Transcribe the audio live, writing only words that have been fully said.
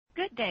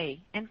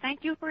day, and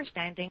thank you for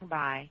standing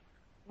by.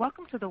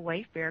 Welcome to the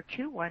Wayfair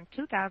Q1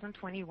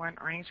 2021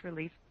 earnings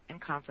release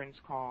and conference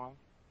call.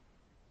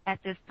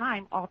 At this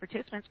time, all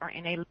participants are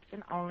in a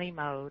listen-only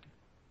mode.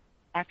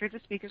 After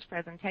the speaker's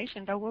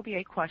presentation, there will be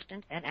a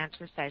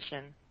question-and-answer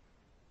session.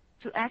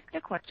 To ask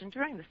a question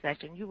during the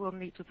session, you will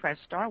need to press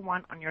star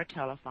one on your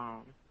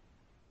telephone.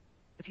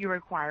 If you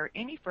require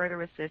any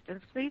further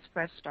assistance, please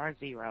press star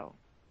zero.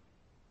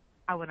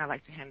 I would now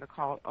like to hand the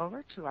call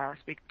over to our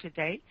speaker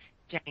today,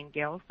 Jane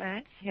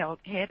Gelfand,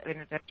 Head of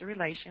Investor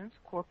Relations,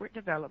 Corporate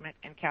Development,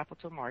 and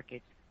Capital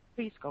Markets.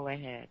 Please go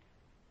ahead.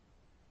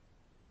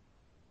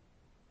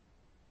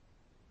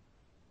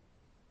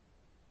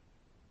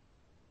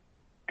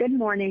 Good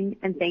morning,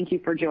 and thank you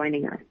for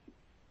joining us.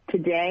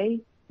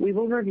 Today, we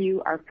will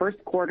review our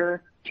first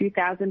quarter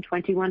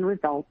 2021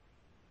 results.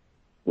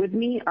 With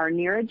me are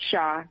Niraj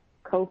Shah,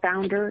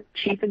 Co-founder,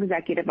 Chief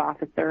Executive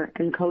Officer,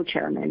 and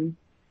Co-chairman,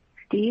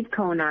 Steve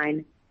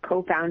Conine,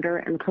 Co-founder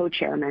and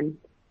Co-chairman,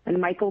 and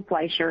Michael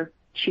Fleisher,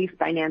 Chief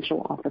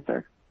Financial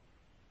Officer.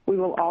 We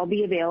will all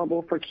be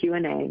available for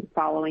Q&A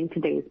following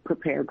today's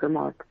prepared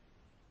remarks.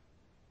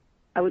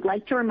 I would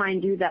like to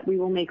remind you that we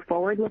will make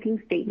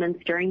forward-looking statements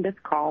during this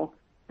call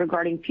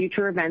regarding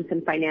future events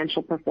and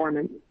financial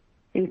performance,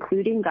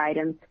 including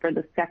guidance for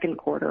the second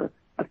quarter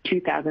of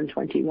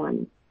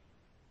 2021.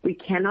 We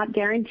cannot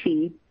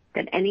guarantee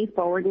that any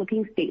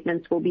forward-looking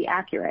statements will be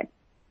accurate,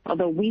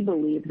 although we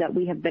believe that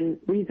we have been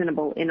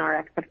reasonable in our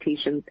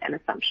expectations and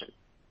assumptions.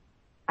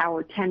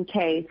 Our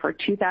 10-K for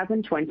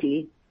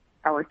 2020,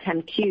 our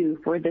 10-Q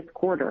for this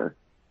quarter,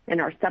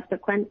 and our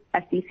subsequent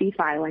SEC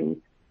filings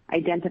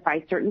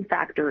identify certain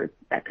factors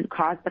that could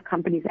cause the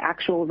company's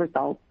actual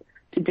results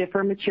to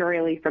differ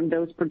materially from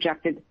those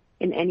projected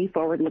in any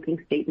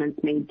forward-looking statements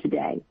made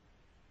today.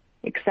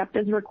 Except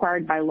as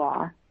required by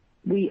law,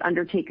 we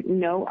undertake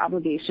no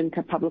obligation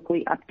to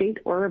publicly update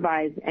or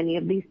revise any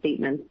of these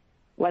statements,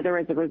 whether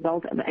as a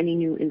result of any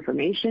new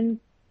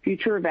information,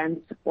 future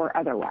events, or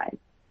otherwise.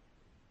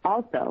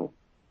 Also,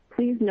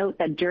 please note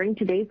that during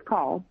today's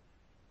call,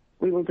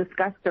 we will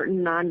discuss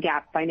certain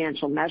non-GAAP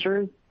financial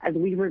measures as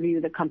we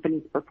review the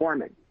company's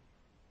performance.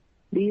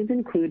 These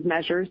include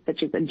measures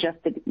such as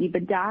adjusted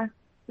EBITDA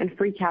and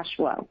free cash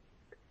flow.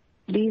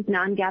 These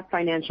non-GAAP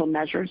financial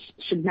measures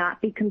should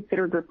not be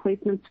considered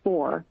replacements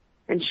for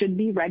and should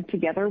be read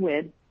together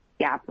with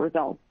GAAP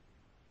results.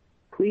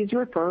 Please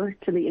refer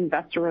to the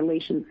Investor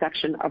Relations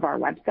section of our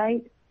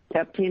website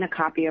to obtain a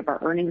copy of our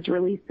earnings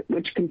release,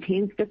 which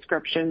contains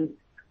descriptions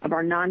of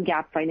our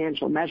non-GAAP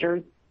financial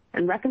measures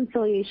and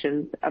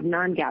reconciliations of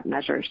non-GAAP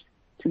measures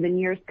to the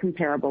nearest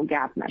comparable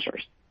GAAP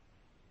measures.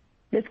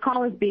 This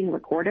call is being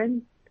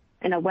recorded,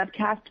 and a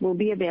webcast will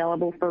be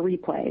available for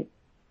replay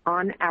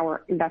on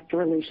our Investor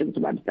Relations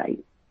website.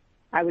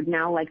 I would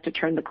now like to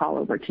turn the call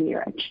over to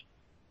Niraj.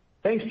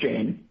 Thanks,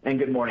 Jane, and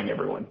good morning,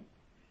 everyone.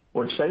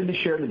 We're excited to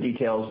share the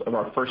details of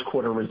our first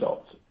quarter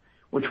results,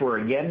 which were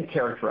again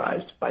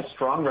characterized by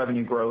strong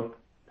revenue growth,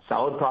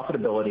 solid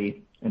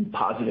profitability, and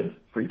positive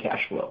free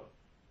cash flow.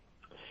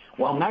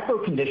 While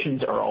macro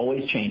conditions are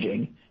always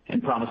changing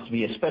and promise to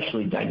be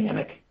especially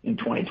dynamic in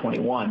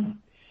 2021,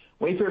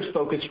 Wayfair's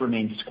focus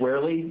remains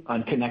squarely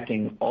on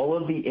connecting all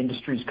of the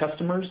industry's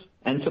customers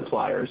and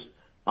suppliers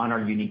on our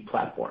unique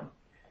platform,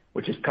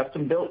 which is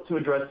custom-built to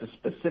address the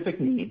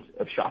specific needs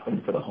of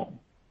shopping for the home.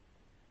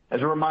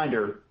 As a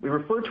reminder, we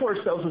refer to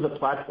ourselves as a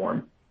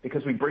platform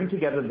because we bring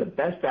together the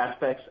best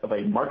aspects of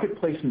a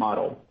marketplace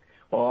model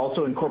while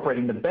also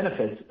incorporating the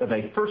benefits of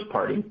a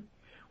first-party,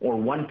 or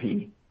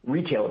 1P,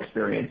 retail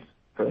experience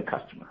for the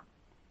customer.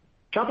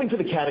 Shopping for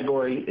the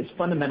category is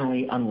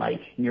fundamentally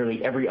unlike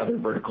nearly every other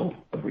vertical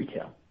of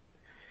retail.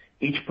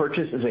 Each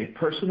purchase is a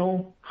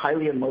personal,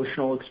 highly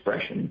emotional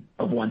expression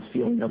of one's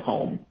feeling of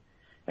home,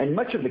 and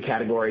much of the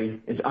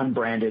category is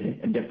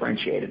unbranded and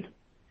differentiated.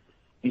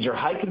 These are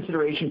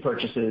high-consideration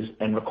purchases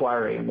and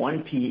require a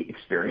 1P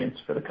experience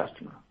for the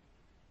customer.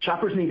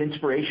 Shoppers need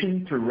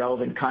inspiration through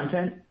relevant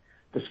content,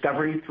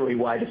 discovery through a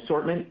wide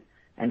assortment,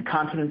 and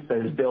confidence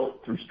that is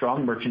built through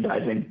strong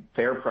merchandising,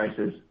 fair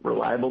prices,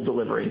 reliable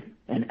delivery,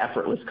 and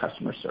effortless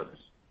customer service.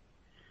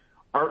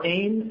 Our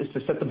aim is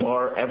to set the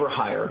bar ever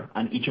higher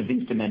on each of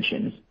these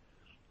dimensions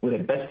with a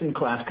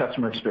best-in-class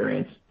customer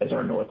experience as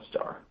our North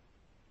Star.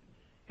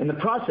 In the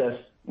process,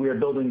 we are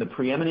building the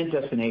preeminent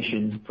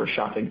destination for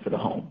shopping for the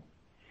home,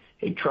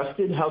 a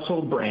trusted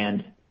household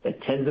brand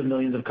that tens of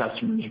millions of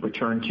customers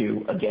return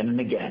to again and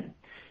again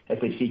as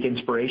they seek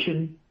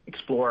inspiration,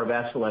 explore our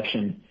vast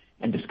selection,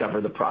 and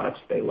discover the products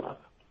they love.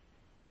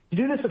 To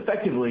do this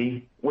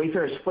effectively,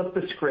 Wayfair has flipped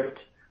the script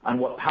on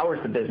what powers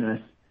the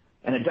business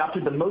and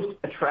adopted the most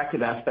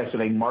attractive aspects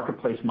of a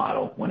marketplace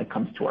model when it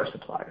comes to our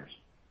suppliers.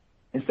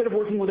 Instead of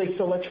working with a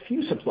select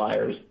few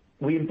suppliers,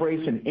 we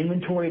embrace an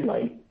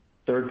inventory-light,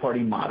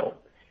 third-party model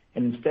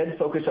and instead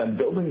focus on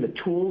building the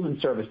tools and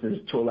services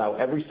to allow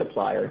every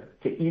supplier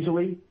to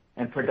easily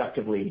and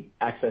productively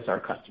access our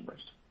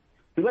customers.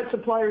 We let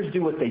suppliers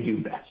do what they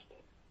do best: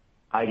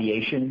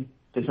 ideation,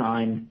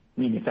 design,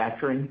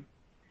 manufacturing,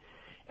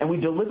 and we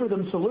deliver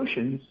them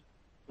solutions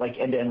like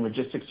end-to-end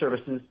logistics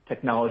services,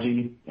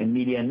 technology, and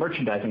media and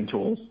merchandising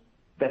tools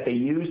that they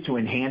use to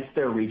enhance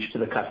their reach to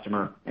the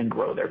customer and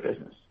grow their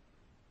business.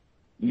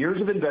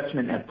 Years of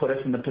investment have put us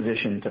in the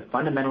position to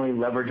fundamentally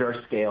leverage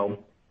our scale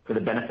for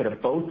the benefit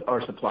of both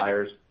our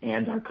suppliers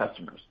and our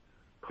customers,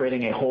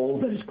 creating a whole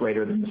that is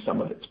greater than the sum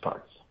of its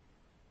parts.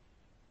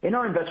 In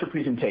our investor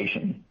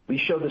presentation, we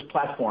show this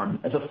platform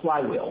as a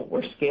flywheel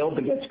where scale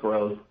begets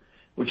growth,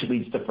 which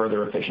leads to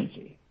further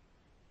efficiency.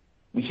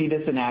 We see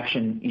this in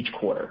action each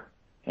quarter,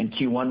 and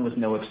Q1 was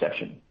no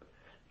exception.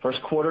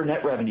 First quarter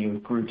net revenue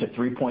grew to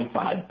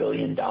 $3.5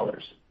 billion,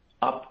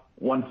 up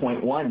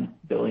 $1.1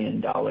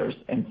 billion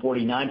and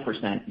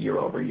 49% year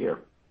over year.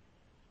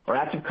 Our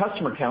active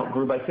customer count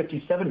grew by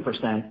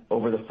 57%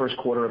 over the first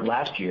quarter of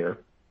last year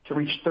to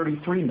reach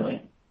 33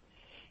 million,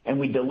 and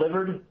we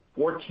delivered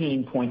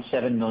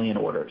 14.7 million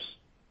orders,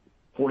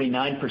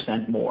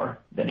 49% more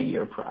than a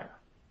year prior.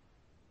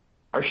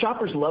 Our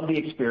shoppers love the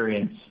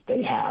experience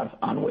they have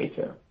on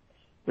Wayfair,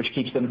 which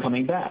keeps them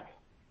coming back.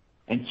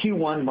 And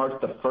Q1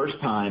 marked the first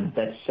time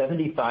that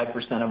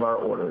 75% of our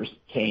orders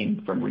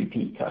came from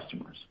repeat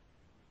customers.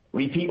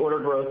 Repeat order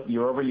growth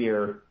year over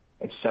year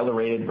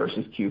accelerated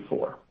versus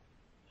Q4.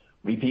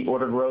 Repeat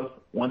order growth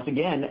once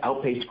again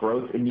outpaced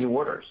growth in new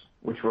orders,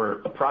 which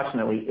were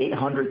approximately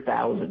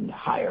 800,000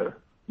 higher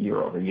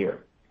year over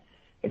year.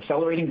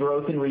 Accelerating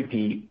growth in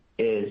repeat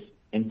is,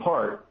 in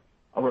part,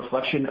 a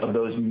reflection of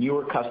those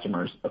newer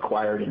customers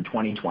acquired in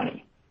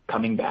 2020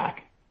 coming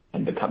back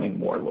and becoming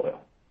more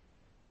loyal.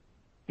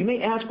 You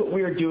may ask what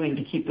we are doing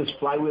to keep this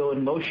flywheel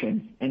in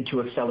motion and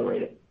to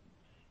accelerate it.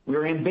 We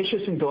are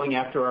ambitious in going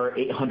after our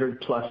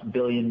 $800+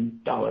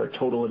 billion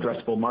total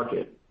addressable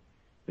market.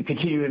 We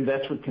continue to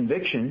invest with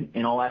conviction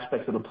in all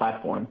aspects of the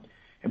platform,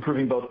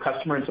 improving both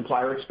customer and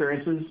supplier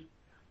experiences,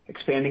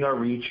 expanding our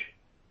reach,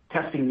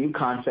 testing new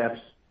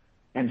concepts,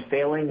 and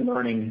failing,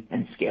 learning,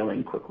 and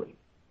scaling quickly.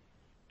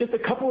 Just a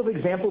couple of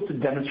examples to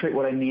demonstrate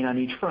what I mean on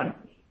each front.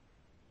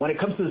 When it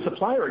comes to the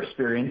supplier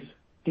experience,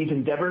 these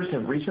endeavors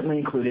have recently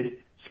included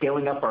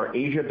scaling up our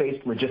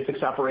Asia-based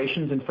logistics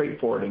operations and freight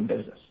forwarding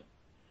business.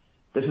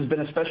 This has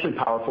been especially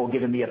powerful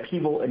given the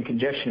upheaval and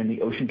congestion in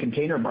the ocean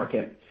container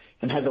market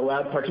and has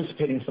allowed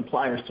participating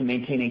suppliers to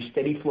maintain a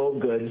steady flow of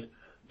goods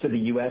to the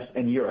U.S.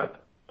 and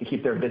Europe to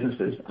keep their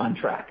businesses on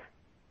track.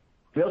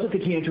 We also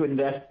continue to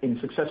invest in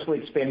successfully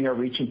expanding our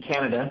reach in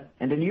Canada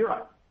and in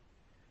Europe.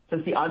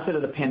 Since the onset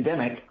of the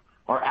pandemic,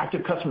 our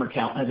active customer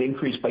count has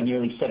increased by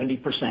nearly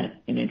 70%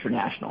 in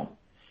international,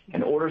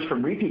 and orders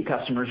from repeat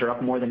customers are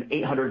up more than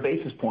 800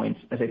 basis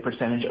points as a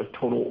percentage of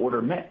total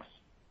order mix.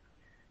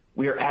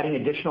 We are adding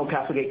additional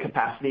CastleGate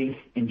capacity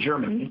in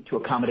Germany to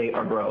accommodate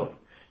our growth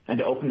and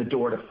to open the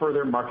door to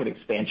further market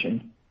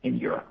expansion in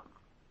Europe.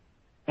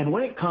 And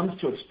when it comes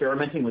to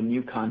experimenting with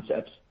new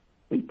concepts,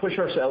 we push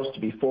ourselves to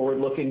be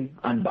forward-looking,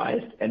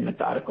 unbiased, and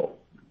methodical.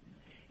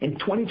 In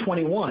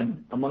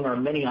 2021, among our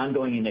many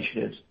ongoing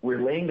initiatives,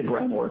 we're laying the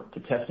groundwork to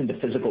test into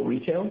physical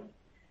retail,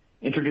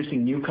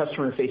 introducing new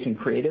customer-facing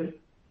creative,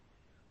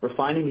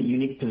 refining the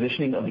unique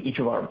positioning of each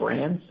of our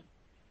brands,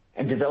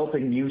 and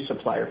developing new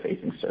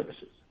supplier-facing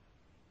services.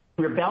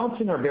 We are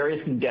balancing our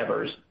various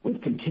endeavors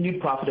with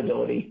continued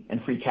profitability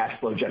and free cash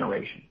flow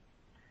generation.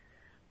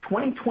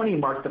 2020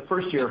 marked the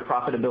first year of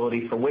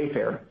profitability for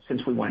Wayfair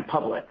since we went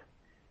public,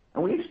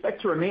 and we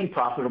expect to remain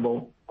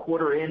profitable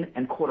quarter in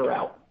and quarter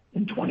out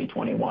in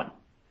 2021.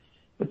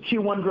 With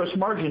Q1 gross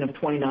margin of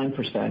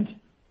 29%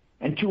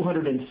 and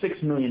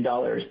 $206 million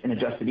in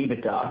adjusted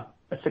EBITDA,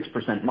 a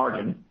 6%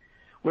 margin,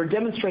 we're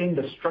demonstrating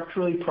the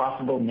structurally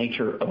profitable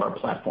nature of our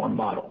platform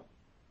model.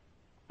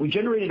 We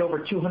generated over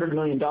 $200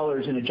 million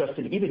in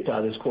adjusted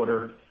EBITDA this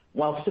quarter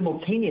while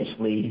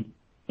simultaneously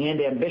and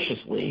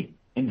ambitiously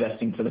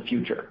investing for the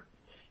future,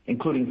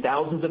 including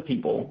thousands of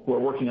people who are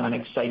working on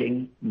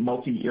exciting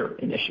multi-year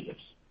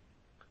initiatives.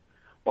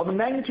 While the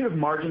magnitude of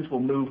margins will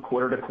move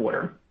quarter to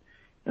quarter,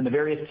 and the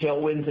various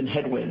tailwinds and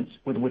headwinds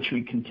with which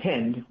we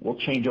contend will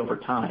change over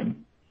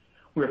time,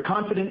 we are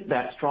confident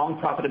that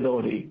strong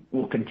profitability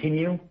will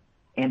continue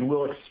and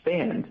will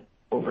expand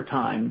over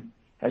time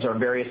as our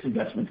various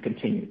investments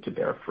continue to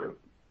bear fruit.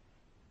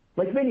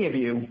 Like many of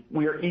you,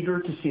 we are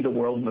eager to see the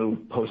world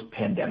move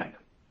post-pandemic.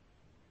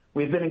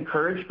 We've been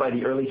encouraged by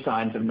the early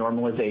signs of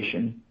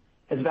normalization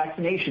as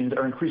vaccinations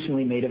are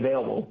increasingly made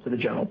available to the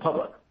general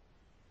public.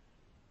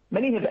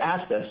 Many have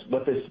asked us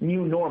what this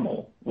new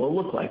normal will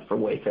look like for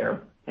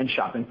Wayfair and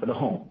shopping for the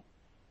home.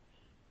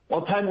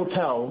 While time will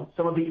tell,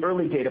 some of the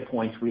early data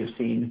points we have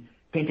seen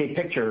paint a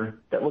picture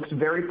that looks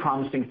very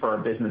promising for our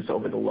business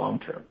over the long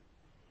term.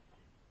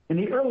 In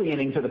the early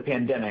innings of the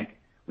pandemic,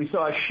 we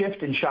saw a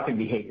shift in shopping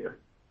behavior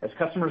as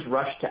customers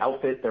rushed to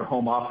outfit their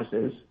home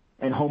offices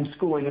and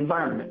homeschooling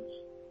environments.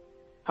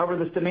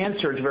 However, this demand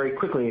surge very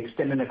quickly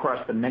extended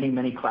across the many,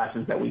 many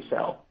classes that we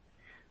sell,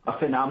 a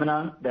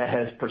phenomenon that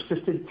has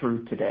persisted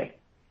through today.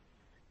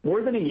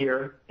 More than a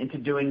year into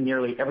doing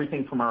nearly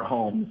everything from our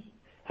homes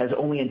has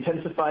only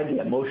intensified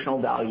the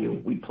emotional value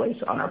we place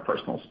on our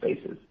personal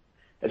spaces,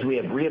 as we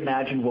have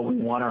reimagined what we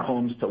want our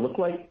homes to look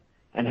like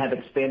and have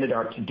expanded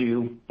our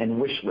to-do and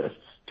wish lists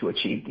to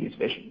achieve these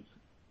visions.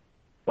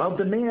 While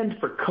demand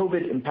for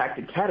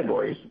COVID-impacted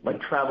categories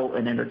like travel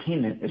and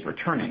entertainment is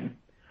returning,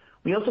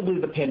 we also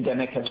believe the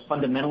pandemic has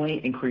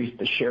fundamentally increased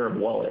the share of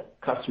wallet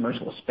customers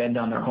will spend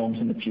on their homes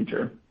in the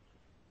future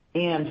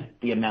and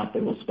the amount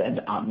they will spend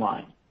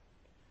online.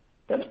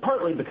 That's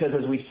partly because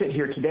as we sit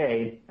here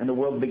today and the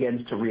world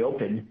begins to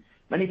reopen,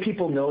 many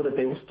people know that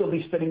they will still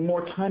be spending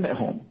more time at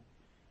home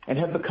and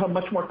have become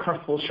much more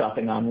comfortable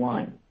shopping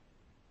online.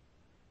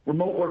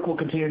 Remote work will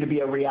continue to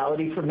be a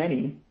reality for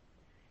many,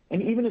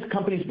 and even as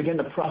companies begin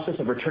the process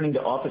of returning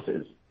to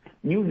offices,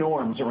 new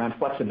norms around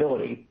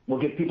flexibility will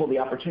give people the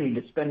opportunity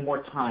to spend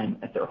more time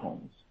at their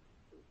homes.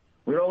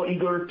 We're all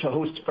eager to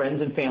host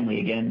friends and family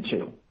again,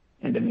 too,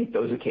 and to make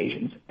those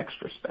occasions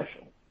extra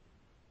special.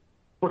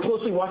 We're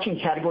closely watching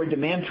category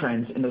demand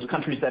trends in those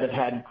countries that have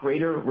had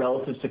greater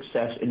relative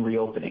success in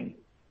reopening,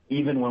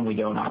 even when we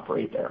don't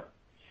operate there.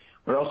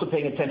 We're also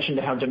paying attention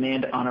to how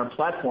demand on our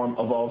platform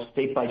evolves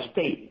state by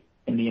state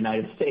in the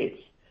United States,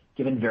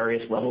 given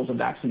various levels of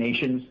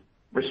vaccinations,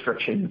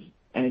 restrictions,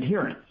 and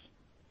adherence.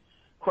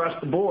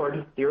 Across the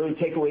board, the early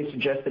takeaways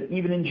suggest that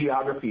even in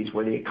geographies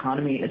where the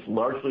economy is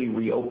largely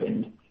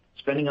reopened,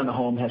 spending on the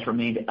home has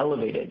remained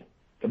elevated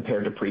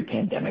compared to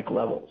pre-pandemic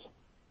levels.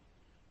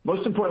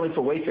 Most importantly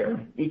for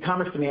Wayfair,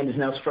 e-commerce demand is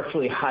now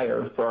structurally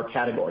higher for our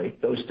category,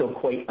 though still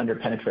quite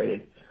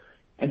underpenetrated,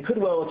 and could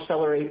well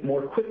accelerate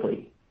more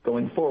quickly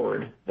going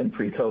forward than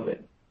pre-COVID.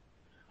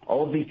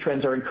 All of these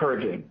trends are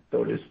encouraging,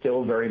 though it is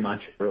still very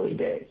much early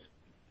days.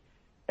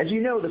 As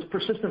you know, this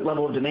persistent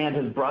level of demand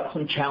has brought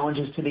some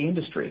challenges to the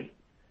industry,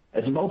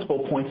 as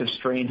multiple points of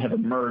strain have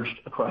emerged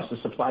across the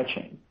supply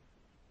chain.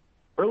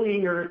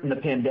 Earlier in the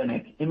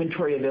pandemic,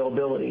 inventory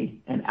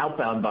availability and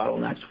outbound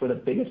bottlenecks were the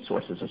biggest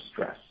sources of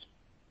stress.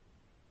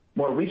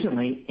 More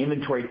recently,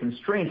 inventory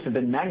constraints have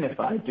been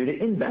magnified due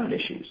to inbound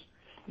issues,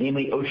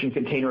 namely ocean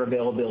container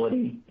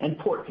availability and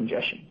port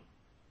congestion.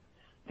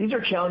 These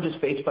are challenges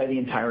faced by the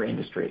entire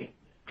industry,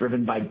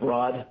 driven by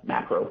broad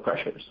macro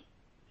pressures.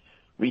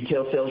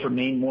 Retail sales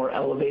remain more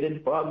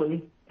elevated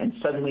broadly, and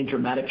suddenly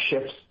dramatic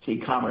shifts to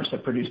e-commerce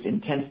have produced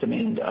intense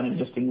demand on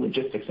existing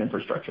logistics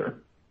infrastructure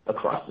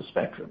across the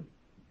spectrum.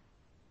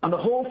 On the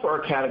whole, for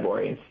our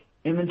category,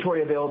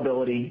 inventory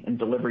availability and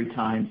delivery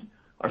times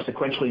are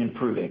sequentially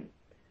improving,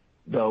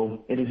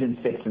 though it is in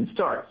fits and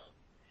starts,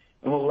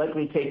 and will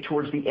likely take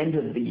towards the end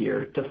of the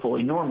year to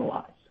fully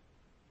normalize.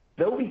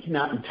 Though we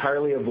cannot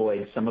entirely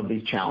avoid some of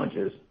these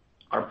challenges,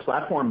 our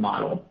platform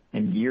model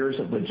and years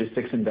of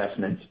logistics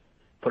investments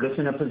put us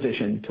in a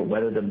position to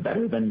weather them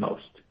better than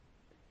most,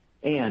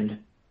 and,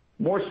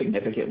 more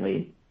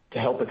significantly, to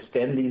help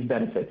extend these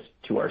benefits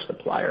to our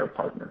supplier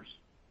partners.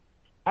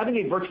 Having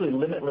a virtually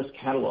limitless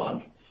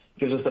catalog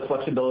gives us the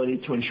flexibility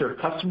to ensure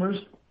customers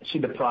see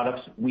the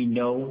products we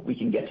know we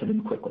can get to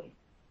them quickly.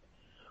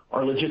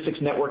 Our logistics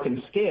network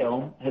and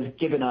scale has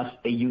given us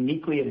a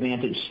uniquely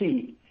advantaged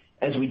seat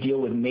as we deal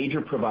with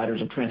major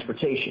providers of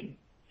transportation,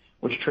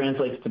 which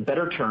translates to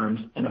better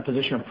terms and a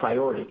position of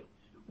priority,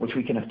 which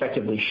we can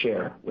effectively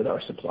share with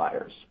our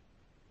suppliers.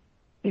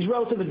 These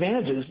relative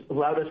advantages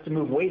allowed us to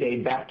move Way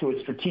Day back to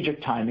its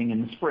strategic timing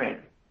in the spring.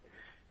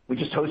 We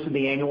just hosted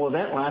the annual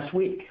event last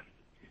week,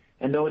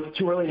 and though it's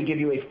too early to give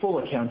you a full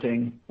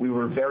accounting, we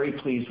were very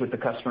pleased with the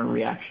customer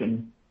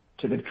reaction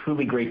to the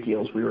truly great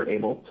deals we were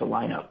able to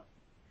line up.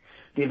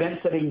 The event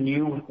set a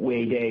new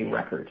Way Day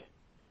record,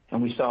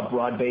 and we saw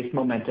broad-based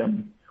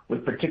momentum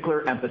with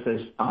particular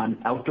emphasis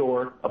on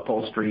outdoor,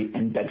 upholstery,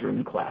 and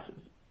bedroom classes.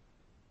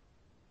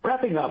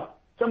 Wrapping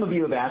up, some of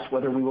you have asked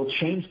whether we will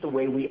change the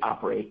way we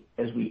operate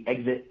as we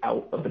exit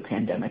out of the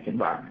pandemic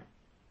environment.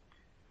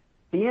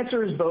 The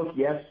answer is both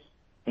yes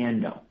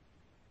and no.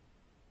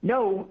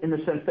 No, in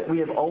the sense that we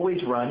have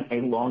always run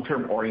a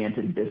long-term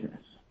oriented business.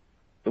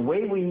 The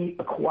way we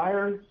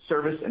acquire,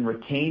 service, and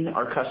retain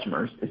our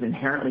customers is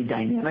inherently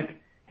dynamic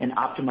and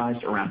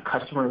optimized around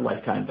customer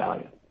lifetime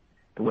value.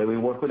 The way we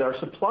work with our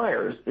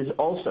suppliers is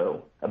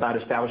also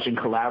about establishing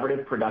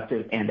collaborative,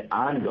 productive, and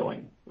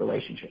ongoing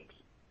relationships.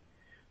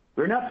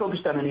 We're not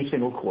focused on any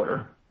single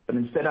quarter, but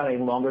instead on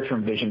a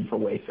longer-term vision for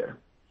Wayfair.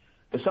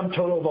 The sum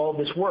total of all of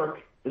this work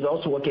is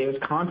also what gave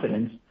us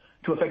confidence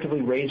to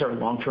effectively raise our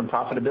long-term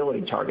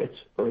profitability targets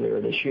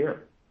earlier this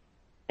year.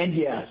 And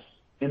yes,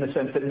 in the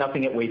sense that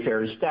nothing at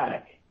Wayfair is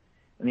static,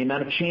 and the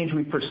amount of change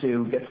we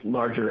pursue gets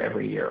larger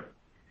every year.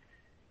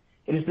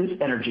 It is this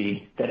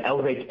energy that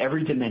elevates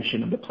every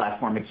dimension of the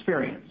platform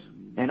experience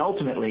and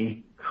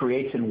ultimately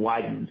creates and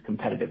widens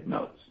competitive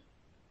moats.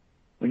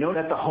 We know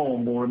that the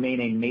home will remain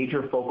a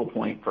major focal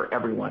point for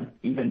everyone,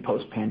 even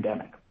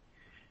post-pandemic.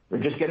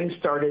 We're just getting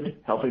started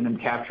helping them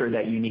capture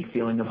that unique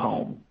feeling of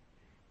home,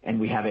 and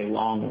we have a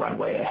long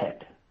runway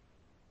ahead.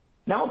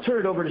 Now I'll turn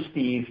it over to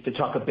Steve to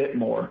talk a bit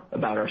more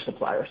about our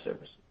supplier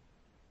service.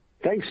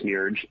 Thanks,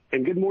 Neeraj,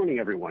 and good morning,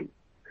 everyone.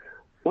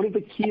 One of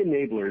the key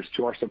enablers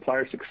to our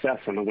supplier success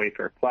on the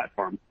Wayfair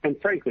platform, and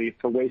frankly,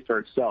 for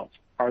Wayfair itself,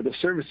 are the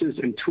services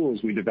and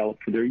tools we develop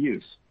for their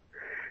use.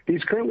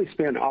 These currently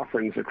span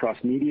offerings across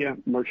media,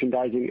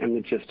 merchandising, and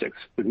logistics,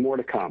 with more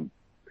to come.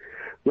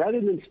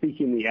 Rather than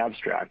speaking in the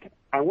abstract,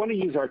 I want to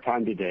use our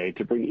time today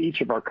to bring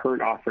each of our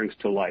current offerings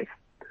to life.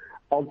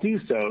 I'll do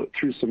so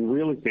through some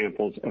real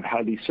examples of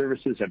how these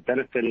services have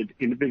benefited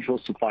individual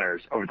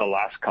suppliers over the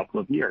last couple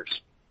of years.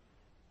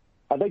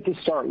 I'd like to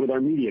start with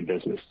our media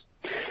business,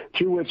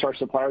 through which our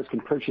suppliers can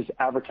purchase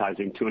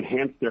advertising to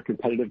enhance their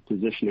competitive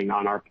positioning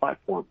on our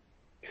platform.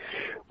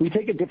 We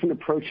take a different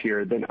approach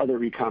here than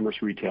other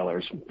e-commerce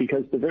retailers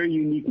because the very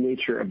unique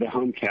nature of the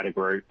home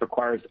category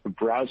requires a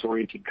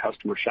browse-oriented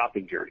customer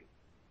shopping journey.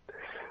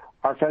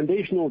 Our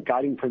foundational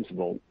guiding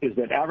principle is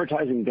that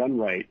advertising done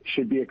right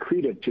should be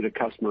accretive to the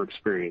customer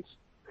experience.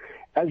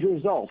 As a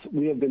result,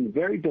 we have been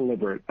very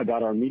deliberate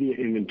about our media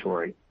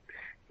inventory,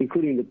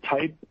 including the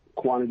type,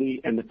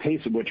 quantity, and the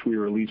pace at which we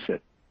release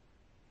it.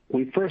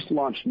 We first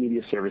launched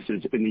media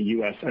services in the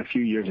U.S. a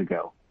few years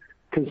ago,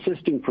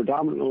 consisting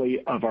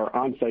predominantly of our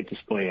on-site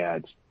display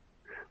ads.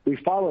 We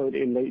followed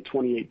in late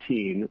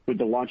 2018 with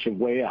the launch of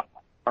Way Up,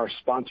 our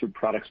sponsored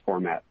products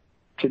format.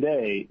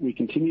 Today, we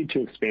continue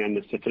to expand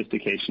the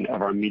sophistication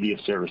of our media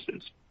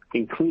services,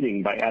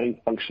 including by adding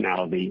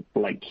functionality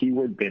like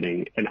keyword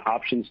bidding and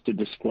options to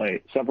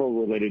display several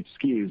related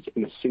SKUs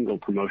in a single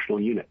promotional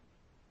unit.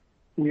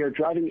 We are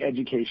driving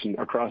education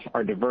across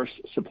our diverse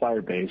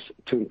supplier base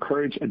to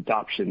encourage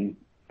adoption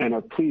and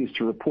are pleased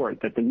to report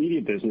that the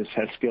media business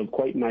has scaled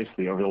quite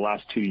nicely over the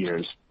last 2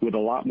 years, with a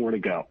lot more to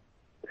go.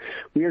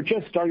 We are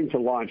just starting to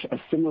launch a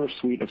similar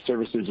suite of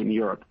services in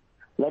Europe,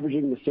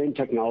 leveraging the same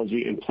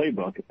technology and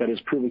playbook that has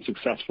proven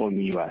successful in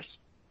the U.S.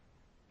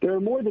 There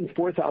are more than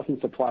 4,000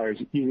 suppliers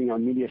using our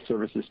media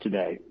services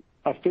today,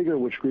 a figure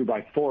which grew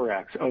by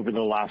 4x over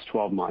the last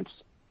 12 months.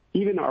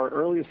 Even our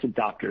earliest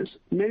adopters,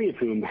 many of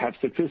whom have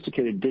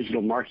sophisticated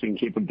digital marketing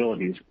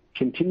capabilities,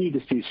 continue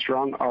to see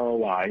strong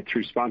ROI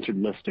through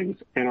sponsored listings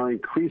and are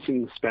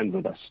increasing spend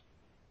with us.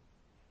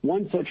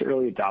 One such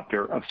early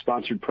adopter of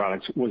sponsored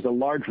products was a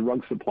large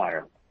rug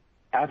supplier.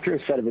 After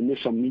a set of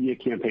initial media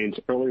campaigns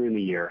earlier in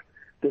the year,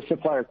 the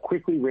supplier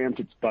quickly ramped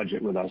its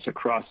budget with us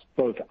across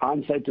both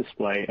on-site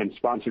display and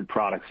sponsored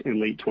products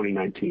in late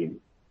 2019.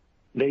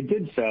 They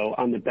did so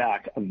on the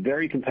back of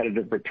very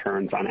competitive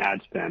returns on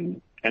ad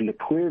spend and the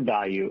clear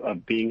value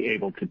of being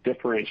able to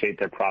differentiate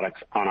their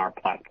products on our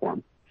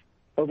platform.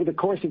 Over the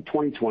course of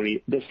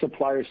 2020, this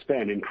supplier's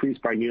spend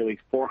increased by nearly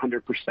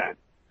 400%,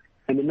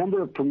 and the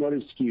number of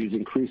promoted SKUs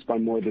increased by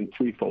more than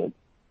threefold.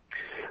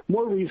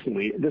 More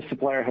recently, this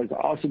supplier has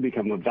also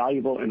become a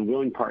valuable and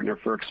willing partner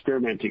for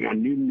experimenting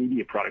on new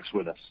media products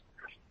with us.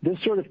 This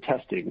sort of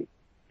testing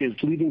is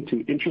leading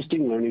to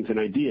interesting learnings and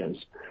ideas,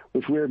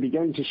 which we are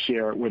beginning to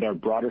share with our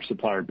broader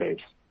supplier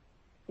base.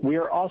 We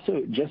are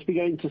also just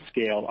beginning to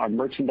scale our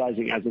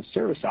merchandising as a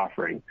service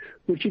offering,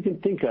 which you can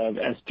think of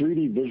as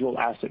 3D visual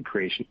asset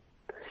creation.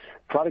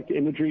 Product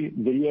imagery,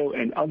 video,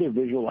 and other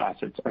visual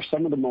assets are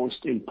some of the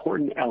most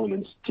important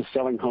elements to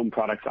selling home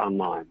products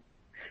online.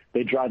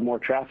 They drive more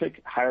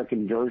traffic, higher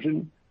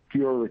conversion,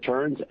 fewer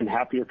returns, and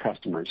happier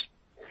customers.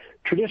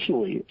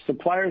 Traditionally,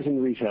 suppliers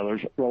and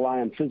retailers rely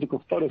on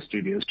physical photo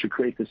studios to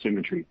create this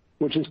imagery,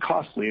 which is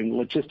costly and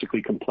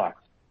logistically complex.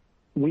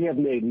 We have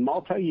made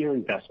multi-year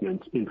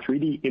investments in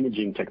 3D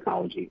imaging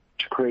technology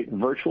to create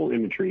virtual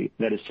imagery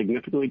that is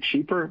significantly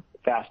cheaper,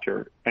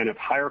 faster, and of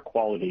higher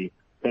quality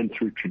than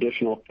through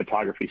traditional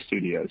photography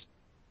studios.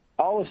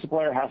 All a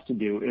supplier has to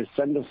do is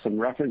send us some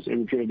reference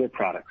imagery of their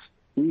products.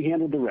 We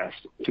handle the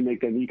rest to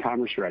make them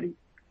e-commerce ready.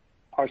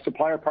 Our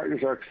supplier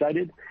partners are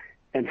excited,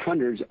 and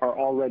hundreds are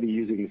already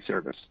using the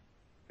service.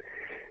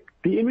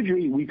 The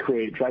imagery we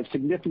create drives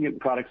significant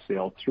product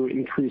sale through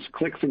increased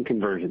clicks and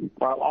conversion,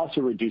 while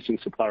also reducing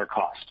supplier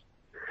cost.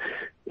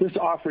 This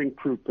offering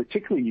proved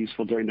particularly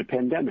useful during the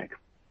pandemic.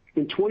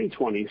 In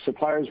 2020,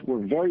 suppliers were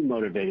very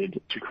motivated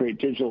to create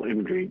digital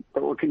imagery,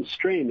 but were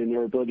constrained in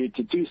their ability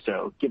to do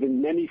so,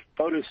 given many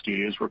photo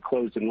studios were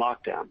closed in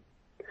lockdown.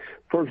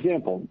 For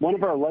example, one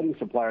of our lighting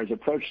suppliers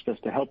approached us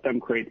to help them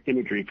create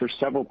imagery for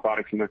several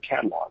products in their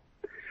catalog.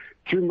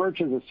 Through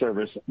Merch as a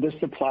Service, this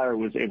supplier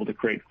was able to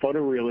create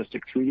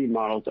photorealistic 3D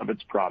models of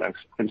its products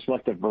and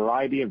select a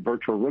variety of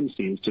virtual room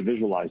scenes to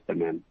visualize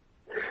them in.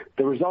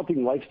 The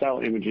resulting lifestyle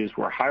images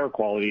were higher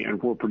quality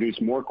and were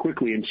produced more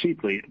quickly and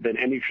cheaply than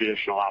any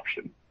traditional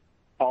option,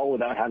 all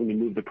without having to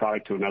move the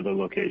product to another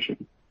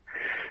location.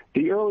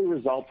 The early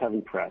results have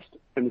impressed,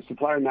 and the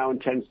supplier now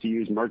intends to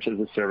use Merch as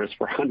a Service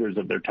for hundreds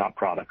of their top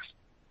products.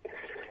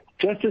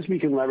 Just as we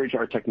can leverage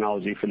our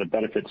technology for the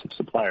benefits of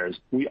suppliers,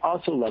 we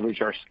also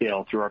leverage our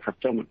scale through our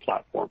fulfillment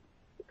platform.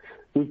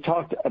 We've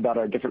talked about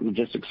our different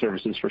logistics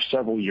services for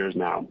several years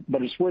now,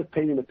 but it's worth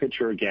painting the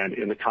picture again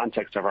in the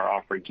context of our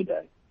offering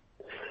today.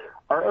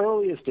 Our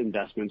earliest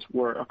investments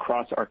were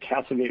across our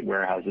CastleGate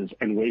warehouses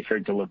and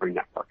Wayfair delivery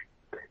network.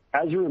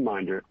 As a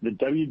reminder, the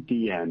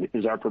WDN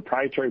is our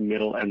proprietary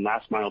middle and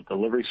last mile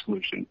delivery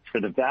solution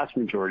for the vast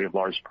majority of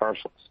large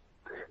parcels,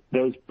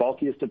 those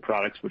bulkiest of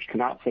products which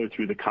cannot flow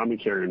through the common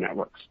carrier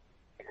networks.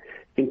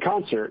 In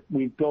concert,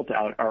 we've built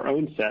out our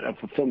own set of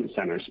fulfillment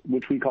centers,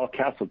 which we call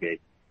CastleGate.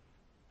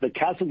 The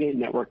CastleGate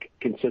network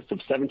consists of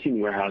 17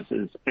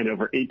 warehouses and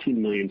over 18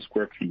 million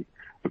square feet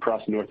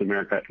across North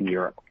America and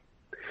Europe.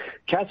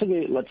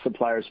 CastleGate lets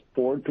suppliers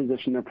forward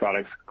position their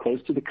products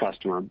close to the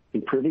customer,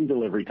 improving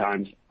delivery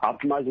times,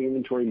 optimizing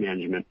inventory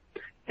management,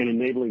 and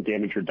enabling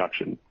damage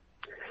reduction.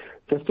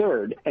 The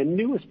third and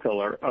newest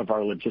pillar of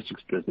our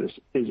logistics business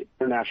is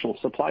international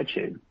supply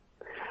chain.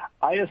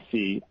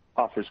 ISC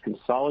offers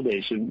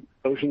consolidation,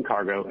 ocean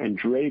cargo, and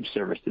drayage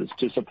services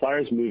to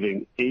suppliers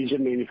moving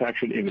Asian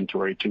manufactured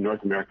inventory to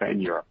North America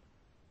and Europe.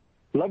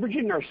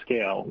 Leveraging our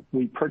scale,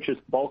 we purchase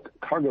bulk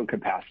cargo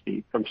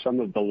capacity from some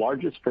of the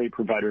largest freight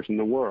providers in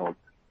the world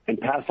and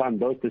pass on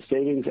both the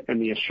savings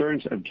and the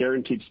assurance of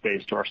guaranteed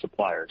space to our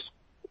suppliers.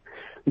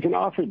 We can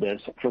offer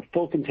this for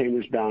full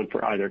containers bound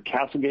for either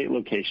CastleGate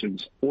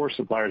locations or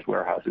suppliers'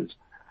 warehouses.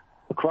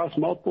 Across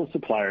multiple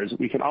suppliers,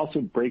 we can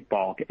also break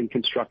bulk and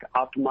construct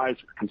optimized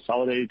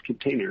consolidated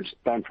containers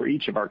bound for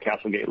each of our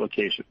CastleGate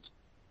locations,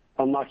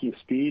 unlocking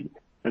speed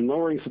and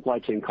lowering supply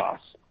chain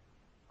costs.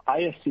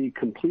 ISC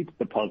completes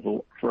the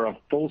puzzle for a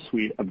full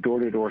suite of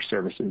door-to-door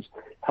services,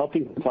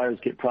 helping suppliers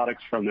get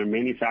products from their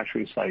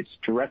manufacturing sites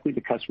directly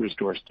to customers'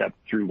 doorstep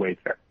through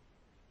Wayfair.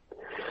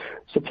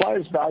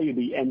 Suppliers value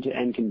the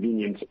end-to-end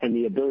convenience and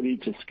the ability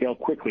to scale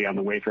quickly on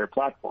the Wayfair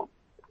platform.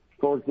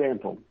 For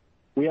example,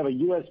 we have a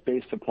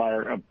U.S.-based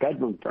supplier of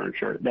bedroom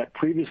furniture that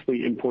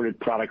previously imported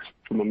products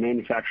from a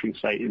manufacturing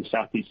site in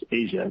Southeast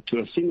Asia to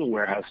a single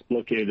warehouse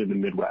located in the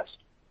Midwest.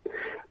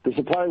 The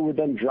supplier would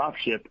then drop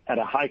ship at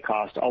a high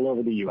cost all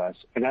over the U.S.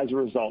 and as a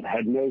result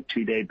had no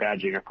two-day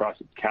badging across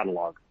its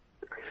catalog.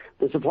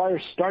 The supplier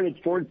started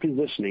forward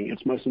positioning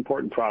its most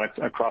important products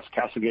across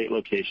CastleGate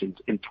locations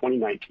in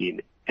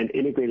 2019 and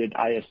integrated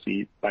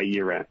ISC by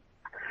year-end.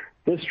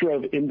 This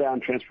drove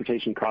inbound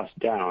transportation costs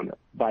down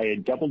by a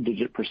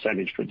double-digit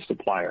percentage for the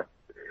supplier,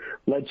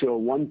 led to a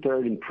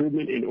one-third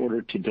improvement in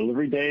order to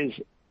delivery days,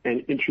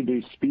 and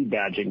introduced speed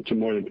badging to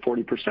more than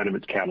 40% of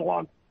its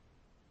catalog.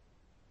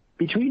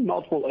 Between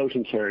multiple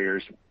ocean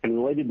carriers and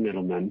related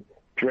middlemen,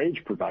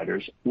 drayage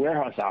providers,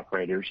 warehouse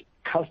operators,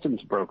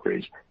 customs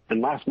brokerage,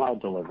 and last-mile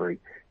delivery,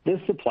 this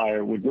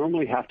supplier would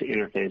normally have to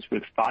interface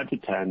with 5 to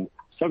 10,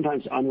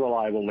 sometimes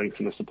unreliable links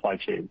in the supply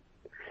chain.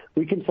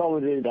 We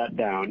consolidated that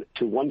down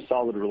to one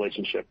solid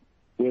relationship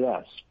with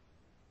us,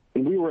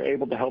 and we were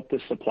able to help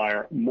this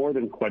supplier more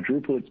than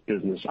quadruple its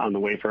business on the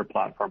Wayfair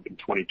platform in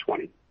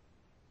 2020.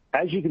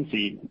 As you can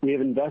see, we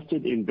have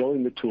invested in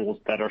building the tools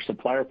that our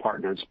supplier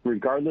partners,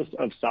 regardless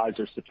of size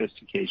or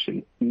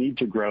sophistication, need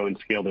to grow and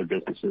scale their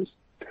businesses.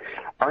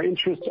 Our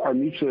interests are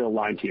mutually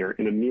aligned here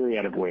in a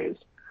myriad of ways.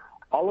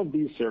 All of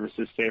these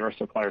services save our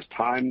suppliers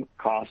time,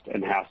 cost,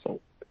 and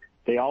hassle.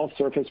 They all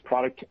surface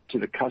product to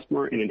the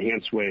customer in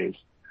enhanced ways,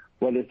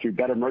 whether through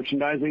better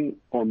merchandising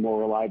or more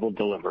reliable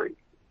delivery.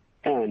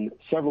 And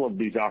several of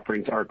these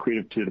offerings are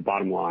accretive to the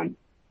bottom line.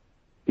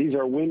 These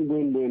are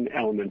win-win-win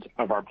elements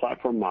of our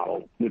platform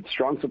model with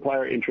strong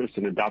supplier interest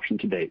and adoption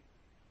to date.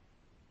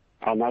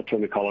 I'll now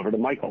turn the call over to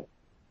Michael.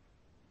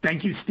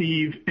 Thank you,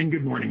 Steve, and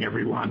good morning,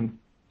 everyone.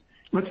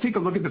 Let's take a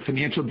look at the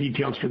financial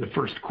details for the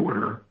first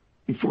quarter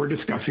before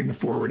discussing the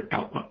forward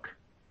outlook.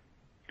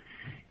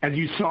 As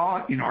you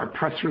saw in our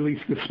press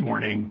release this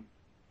morning,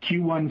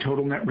 Q1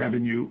 total net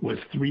revenue was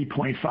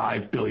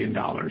 $3.5 billion.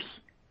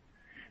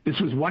 This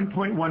was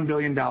 $1.1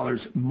 billion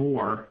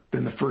more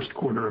than the first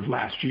quarter of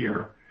last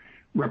year,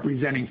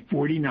 representing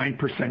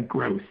 49%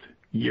 growth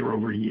year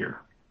over year.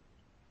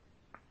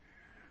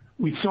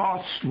 We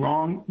saw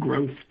strong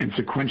growth and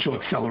sequential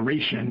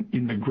acceleration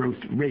in the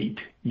growth rate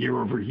year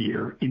over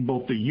year in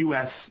both the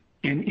U.S.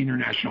 and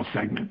international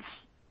segments.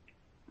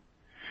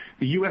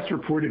 The U.S.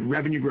 reported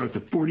revenue growth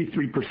of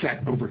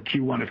 43% over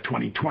Q1 of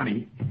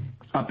 2020,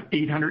 up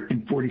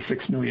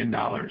 $846 million.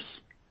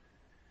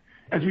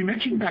 As we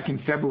mentioned back in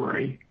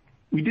February,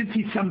 we did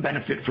see some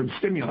benefit from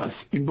stimulus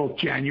in both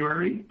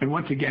January and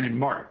once again in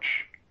March,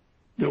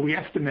 though we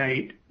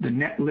estimate the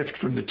net lift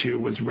from the two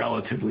was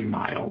relatively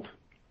mild.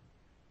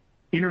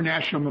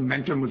 International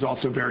momentum was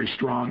also very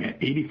strong at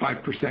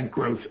 85%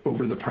 growth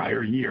over the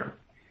prior year.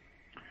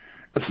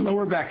 A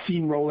slower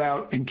vaccine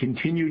rollout and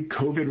continued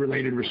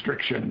COVID-related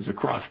restrictions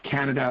across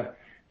Canada,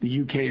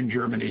 the UK, and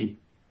Germany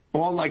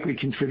all likely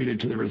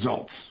contributed to the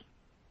results.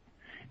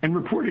 And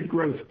reported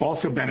growth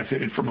also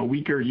benefited from a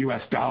weaker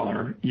U.S.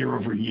 dollar year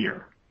over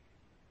year.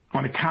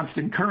 On a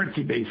constant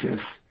currency basis,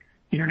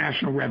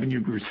 international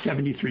revenue grew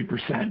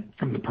 73%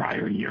 from the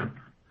prior year.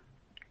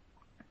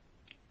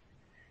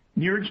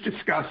 Neeraj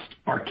discussed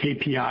our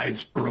KPIs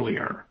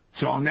earlier,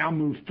 so I'll now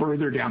move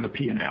further down the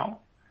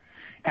P&L.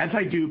 As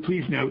I do,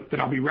 please note that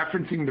I'll be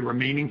referencing the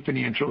remaining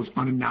financials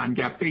on a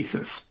non-GAAP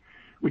basis,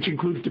 which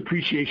includes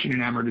depreciation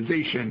and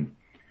amortization,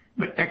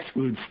 but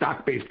excludes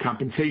stock-based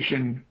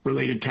compensation,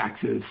 related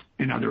taxes,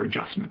 and other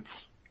adjustments.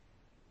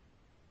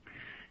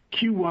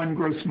 Q1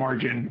 gross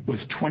margin was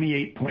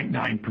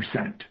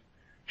 28.9%,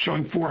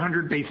 showing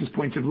 400 basis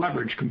points of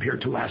leverage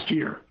compared to last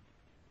year.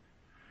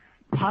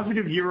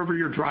 Positive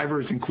year-over-year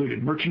drivers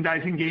included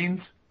merchandising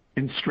gains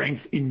and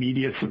strength in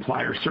media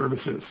supplier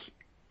services.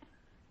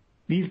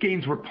 These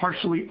gains were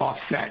partially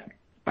offset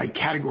by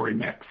category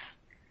mix,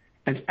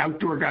 as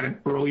outdoor got an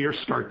earlier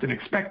start than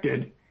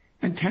expected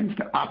and tends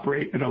to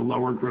operate at a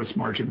lower gross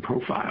margin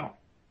profile.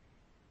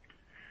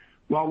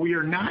 While we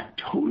are not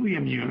totally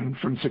immune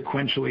from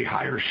sequentially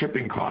higher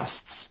shipping costs,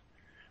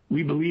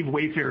 we believe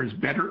Wayfair is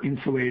better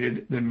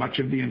insulated than much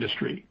of the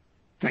industry,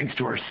 thanks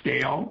to our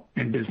scale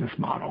and business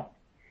model.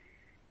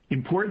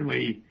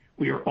 Importantly,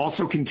 we are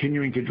also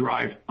continuing to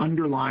drive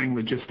underlying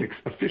logistics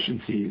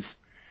efficiencies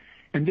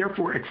and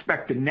therefore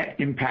expect the net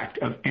impact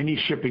of any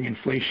shipping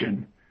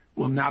inflation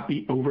will not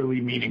be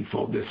overly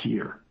meaningful this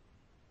year.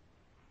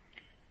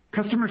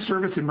 Customer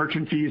service and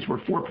merchant fees were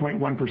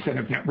 4.1%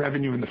 of net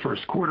revenue in the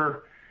first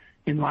quarter,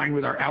 in line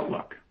with our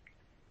outlook.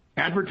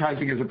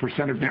 Advertising as a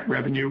percent of net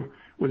revenue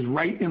was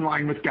right in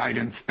line with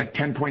guidance at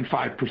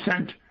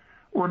 10.5%,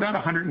 or about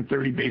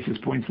 130 basis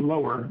points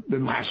lower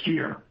than last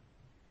year.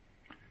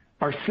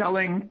 Our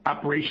selling,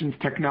 operations,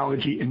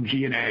 technology, and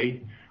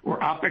G&A, or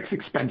OpEx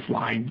expense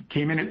line,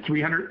 came in at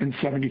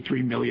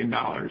 $373 million.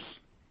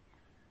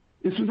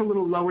 This was a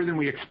little lower than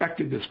we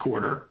expected this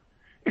quarter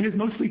and is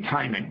mostly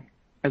timing,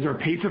 as our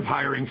pace of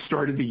hiring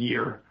started the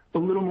year a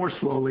little more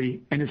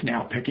slowly and is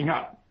now picking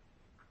up.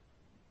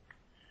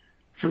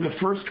 For the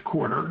first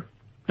quarter,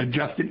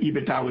 adjusted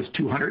EBITDA was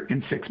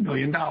 $206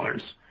 million,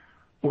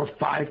 or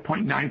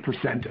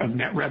 5.9% of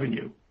net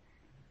revenue.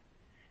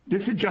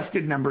 This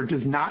adjusted number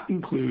does not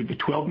include the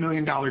 $12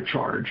 million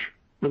charge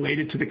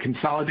related to the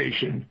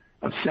consolidation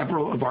of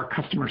several of our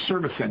customer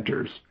service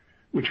centers,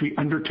 which we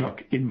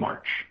undertook in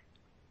March.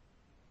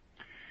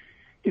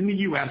 In the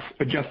U.S.,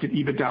 adjusted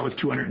EBITDA was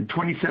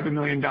 $227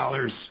 million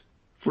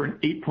for an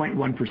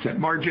 8.1%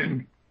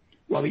 margin,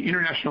 while the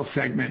international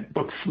segment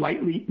booked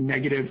slightly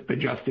negative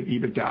adjusted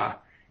EBITDA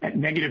at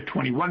negative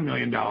 $21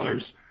 million,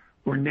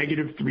 or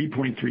negative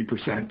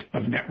 3.3%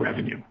 of net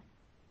revenue.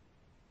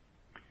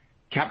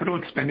 Capital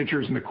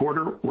expenditures in the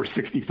quarter were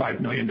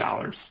 $65 million.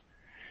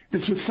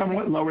 This was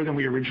somewhat lower than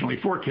we originally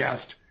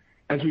forecast,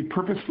 as we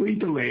purposely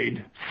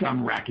delayed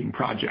some racking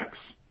projects.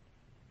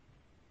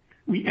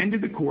 We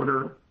ended the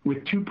quarter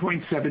with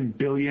 $2.7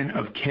 billion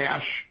of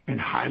cash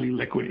and highly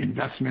liquid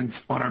investments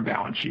on our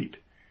balance sheet,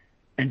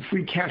 and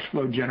free cash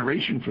flow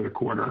generation for the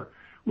quarter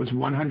was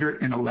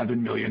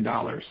 $111 million.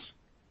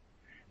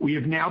 We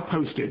have now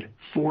posted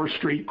 4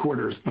 straight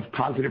quarters of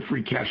positive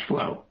free cash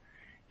flow,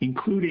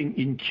 including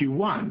in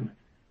Q1,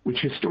 which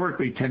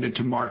historically tended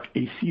to mark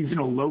a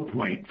seasonal low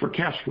point for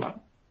cash flow.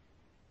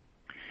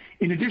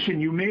 In addition,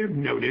 you may have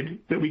noted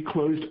that we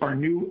closed our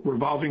new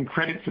revolving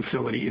credit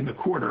facility in the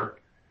quarter,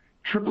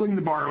 tripling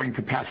the borrowing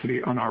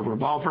capacity on our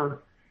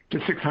revolver to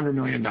 $600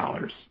 million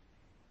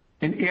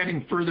and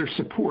adding further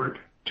support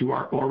to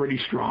our already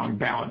strong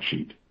balance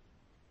sheet.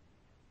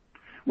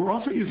 We're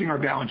also using our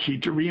balance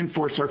sheet to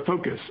reinforce our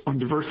focus on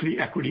diversity,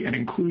 equity, and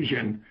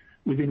inclusion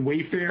within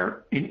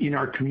Wayfair and in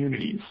our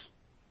communities.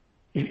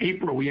 In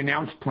April, we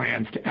announced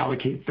plans to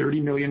allocate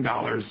 $30 million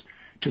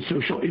to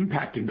social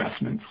impact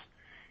investments,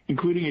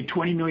 including a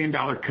 $20 million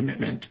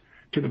commitment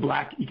to the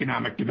Black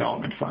Economic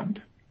Development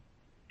Fund.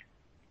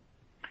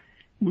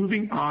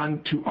 Moving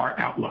on to our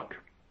outlook.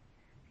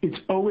 It's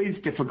always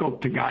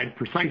difficult to guide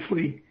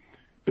precisely,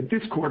 but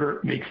this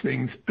quarter makes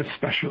things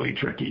especially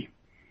tricky.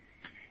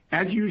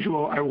 As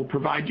usual, I will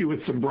provide you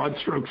with some broad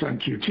strokes on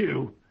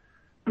Q2,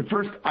 but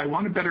first, I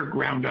want to better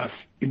ground us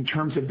in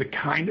terms of the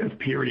kind of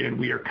period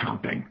we are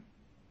comping.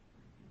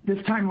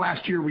 This time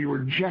last year, we were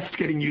just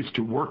getting used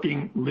to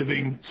working,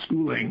 living,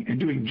 schooling, and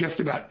doing just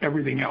about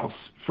everything else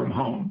from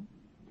home.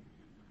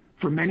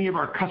 For many of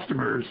our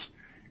customers,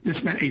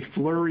 this meant a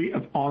flurry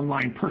of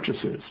online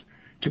purchases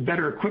to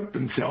better equip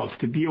themselves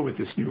to deal with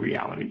this new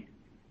reality.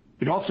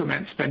 It also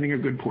meant spending a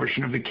good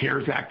portion of the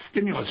CARES Act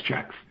stimulus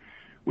checks,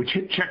 which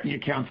hit checking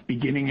accounts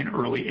beginning in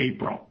early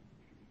April.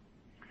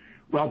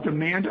 While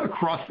demand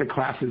across the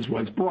classes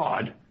was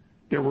broad,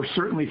 there were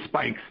certainly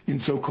spikes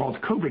in so-called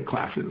COVID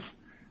classes,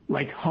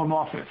 like home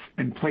office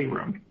and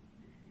playroom.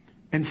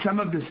 And some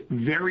of this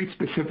very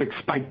specific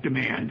spike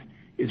demand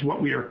is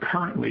what we are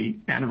currently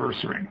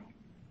anniversarying.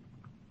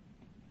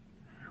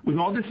 With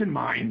all this in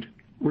mind,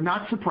 we're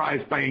not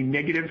surprised by a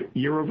negative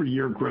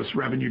year-over-year gross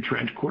revenue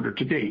trend quarter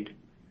to date,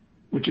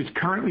 which is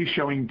currently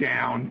showing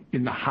down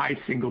in the high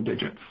single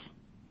digits.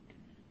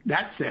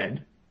 That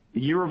said,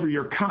 the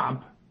year-over-year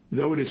comp,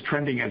 though it is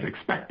trending as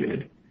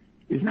expected,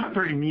 is not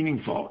very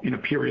meaningful in a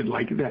period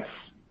like this.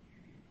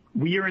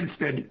 We are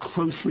instead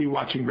closely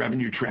watching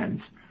revenue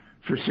trends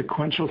for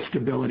sequential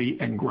stability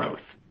and growth,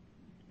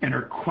 and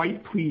are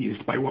quite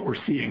pleased by what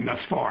we're seeing thus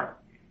far.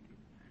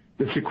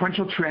 The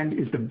sequential trend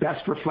is the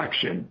best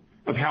reflection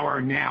of how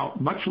our now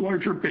much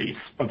larger base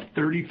of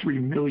 33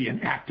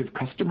 million active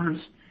customers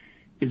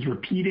is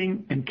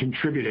repeating and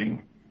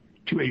contributing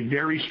to a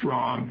very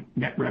strong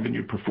net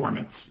revenue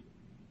performance.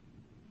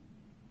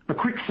 A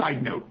quick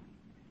side note.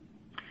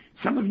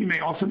 Some of you may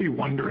also be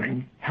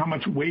wondering how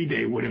much Way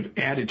Day would have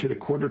added to the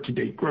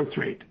quarter-to-date growth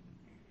rate.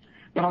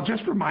 But I'll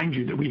just remind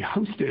you that we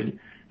hosted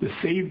the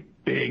Save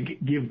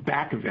Big, Give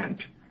Back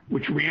event,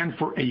 which ran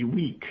for a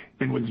week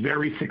and was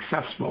very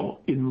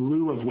successful in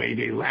lieu of Way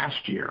Day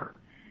last year,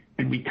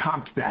 and we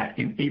comped that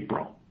in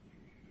April.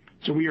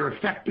 So we are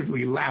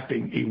effectively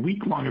lapping a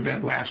week-long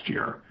event last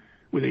year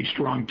with a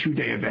strong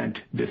 2-day event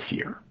this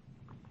year.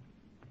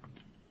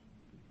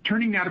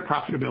 Turning now to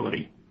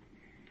profitability.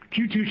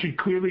 Q2 should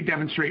clearly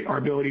demonstrate our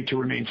ability to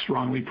remain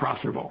strongly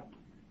profitable,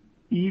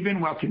 even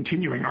while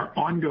continuing our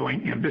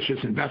ongoing ambitious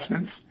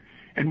investments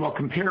and while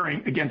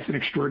comparing against an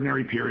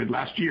extraordinary period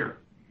last year.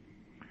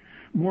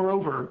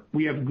 Moreover,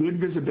 we have good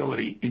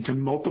visibility into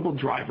multiple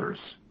drivers,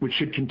 which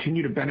should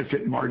continue to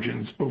benefit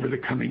margins over the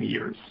coming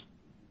years.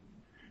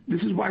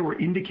 This is why we're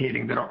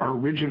indicating that our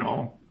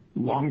original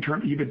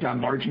long-term EBITDA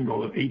margin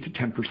goal of 8 to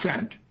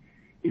 10%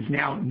 is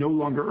now no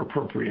longer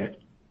appropriate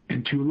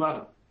and too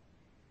low.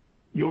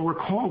 You'll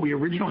recall we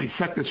originally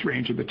set this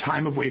range at the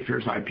time of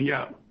Wayfair's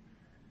IPO.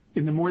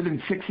 In the more than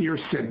 6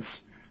 years since,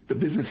 the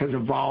business has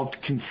evolved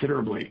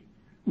considerably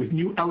with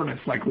new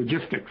elements like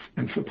logistics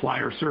and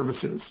supplier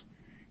services,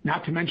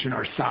 not to mention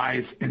our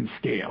size and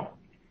scale,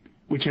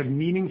 which have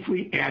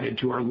meaningfully added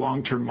to our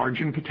long-term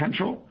margin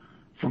potential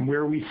from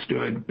where we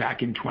stood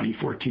back in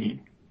 2014.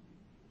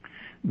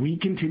 We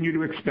continue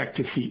to expect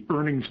to see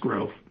earnings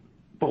growth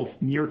both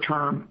near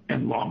term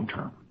and long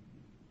term.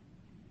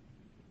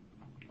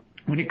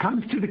 When it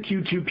comes to the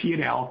Q2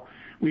 P&L,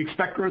 we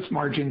expect gross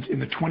margins in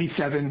the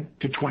 27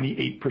 to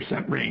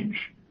 28% range.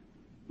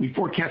 We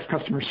forecast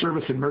customer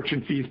service and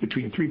merchant fees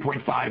between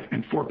 3.5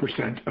 and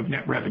 4% of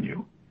net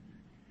revenue.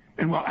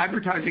 And while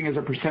advertising as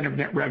a percent of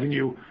net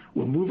revenue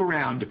will move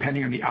around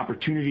depending on the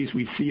opportunities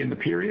we see in the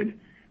period,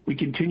 we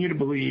continue to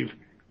believe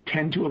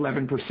 10 to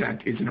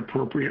 11% is an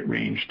appropriate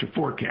range to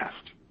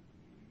forecast.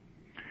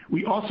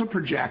 We also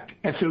project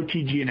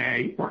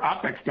SOTG&A or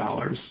OpEx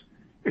dollars,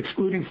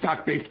 excluding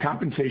stock-based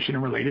compensation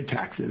and related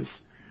taxes,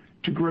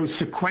 to grow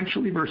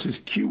sequentially versus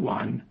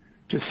Q1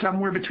 to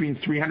somewhere between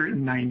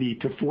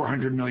 $390 to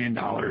 $400 million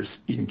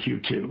in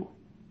Q2.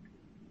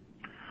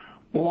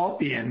 All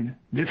in,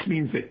 this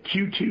means that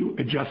Q2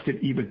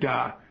 adjusted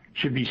EBITDA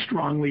should be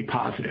strongly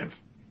positive,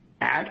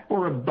 at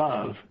or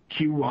above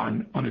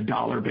Q1 on a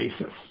dollar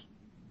basis.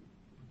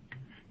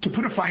 To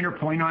put a finer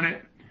point on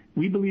it,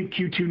 we believe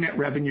Q2 net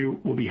revenue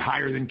will be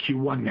higher than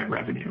Q1 net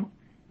revenue,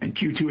 and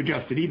Q2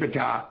 adjusted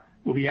EBITDA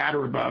will be at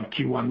or above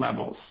Q1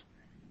 levels,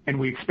 and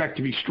we expect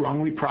to be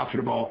strongly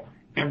profitable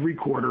every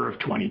quarter of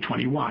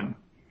 2021.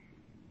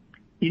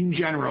 In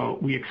general,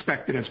 we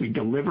expect that as we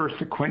deliver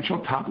sequential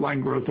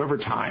top-line growth over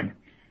time,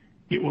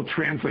 it will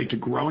translate to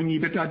growing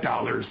EBITDA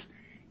dollars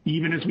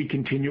even as we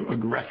continue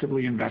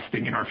aggressively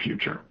investing in our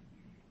future.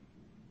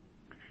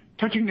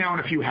 Touching now on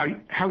a few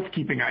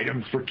housekeeping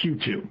items for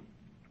Q2.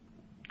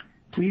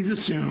 Please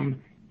assume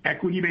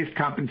equity-based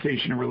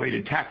compensation and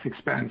related tax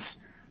expense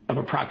of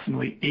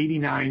approximately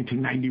 $89 to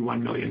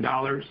 $91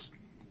 million,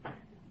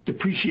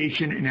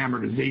 depreciation and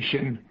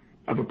amortization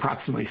of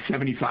approximately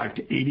 $75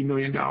 to $80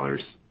 million,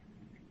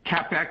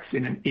 CapEx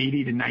in an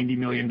 $80 to $90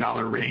 million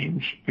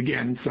range,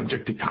 again,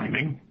 subject to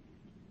timing.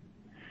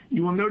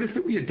 You will notice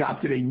that we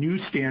adopted a new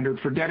standard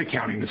for debt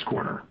accounting this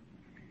quarter.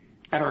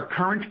 At our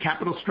current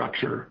capital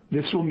structure,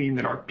 this will mean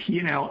that our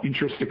P&L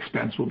interest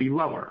expense will be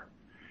lower,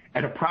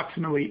 at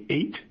approximately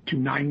 $8 to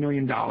 $9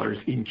 million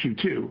in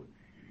Q2,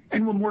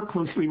 and will more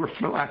closely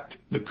reflect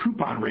the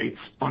coupon rates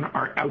on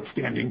our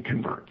outstanding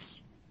converts.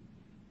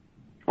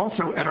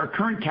 Also, at our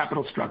current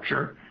capital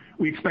structure,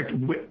 we expect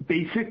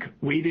basic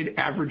weighted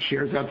average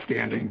shares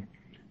outstanding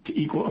to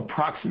equal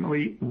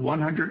approximately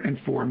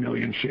 104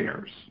 million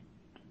shares.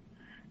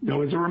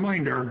 Though, as a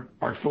reminder,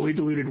 our fully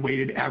diluted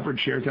weighted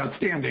average shares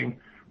outstanding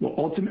will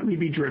ultimately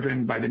be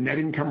driven by the net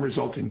income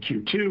result in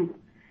Q2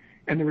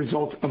 and the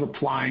result of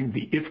applying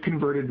the if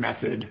converted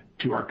method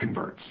to our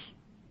converts.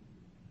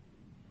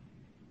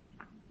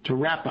 To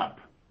wrap up,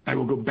 I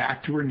will go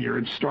back to where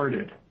Neeraj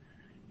started.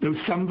 Though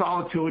some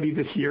volatility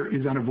this year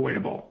is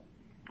unavoidable,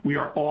 we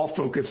are all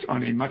focused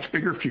on a much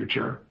bigger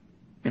future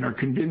and are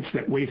convinced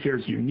that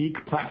Wayfair's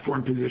unique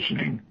platform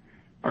positioning,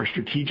 our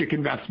strategic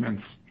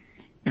investments,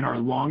 and our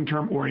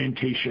long-term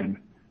orientation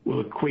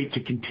will equate to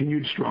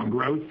continued strong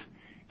growth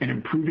and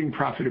improving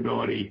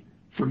profitability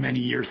for many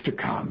years to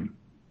come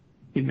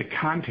in the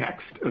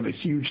context of a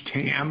huge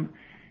TAM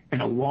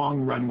and a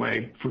long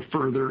runway for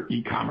further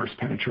e-commerce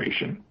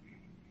penetration.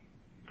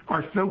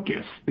 Our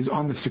focus is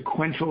on the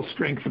sequential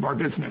strength of our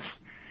business,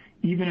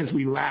 even as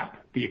we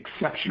lap the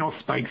exceptional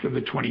spikes of the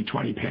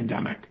 2020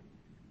 pandemic.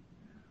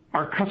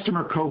 Our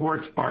customer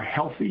cohorts are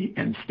healthy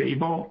and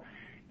stable,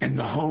 and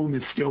the home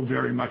is still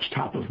very much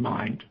top of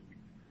mind.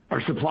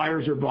 Our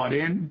suppliers are bought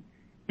in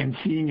and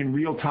seeing in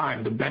real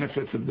time the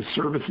benefits of the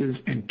services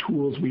and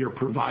tools we are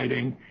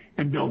providing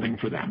and building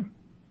for them.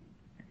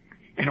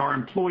 And our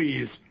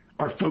employees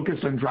are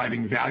focused on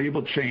driving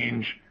valuable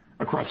change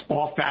across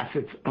all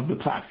facets of the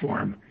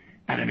platform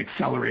at an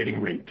accelerating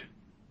rate.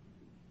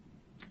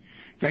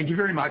 Thank you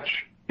very much.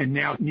 And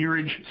now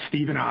Neeraj,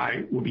 Steve, and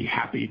I will be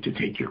happy to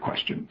take your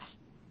questions.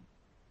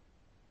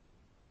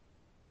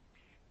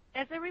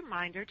 As a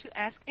reminder, to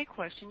ask a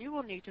question, you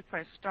will need to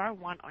press star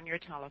 1 on your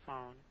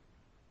telephone.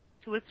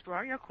 To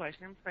withdraw your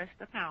question, press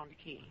the pound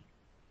key.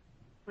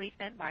 Please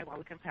stand by while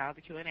we compile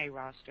the Q&A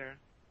roster.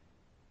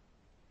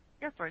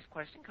 Your first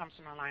question comes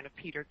from the line of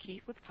Peter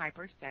Keith with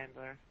Piper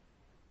Sandler.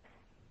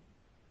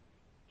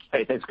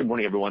 Hey, thanks. Good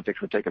morning, everyone. Thanks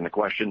for taking the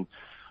question.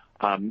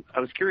 I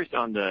was curious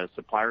on the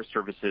supplier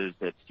services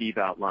that Steve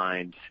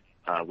outlined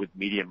with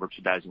media,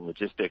 merchandising,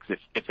 logistics,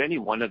 if any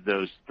one of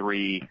those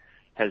three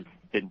has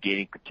been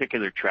gaining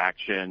particular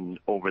traction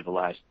over the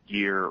last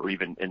year or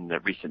even in the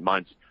recent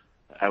months.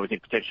 I would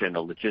think potentially on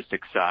the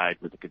logistics side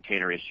with the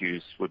container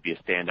issues would be a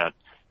standout,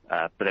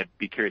 but I'd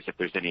be curious if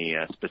there's any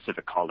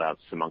specific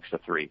call-outs amongst the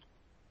three.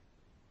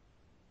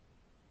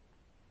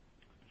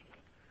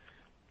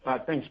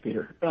 Thanks,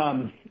 Peter.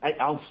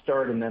 I'll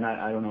start, and then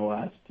I don't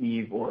know,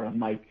 Steve or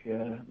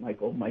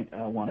Michael might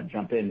want to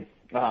jump in.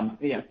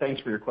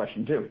 Thanks for your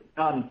question too.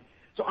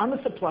 So on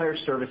the supplier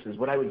services,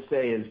 what I would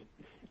say is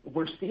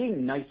we're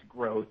seeing nice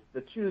growth.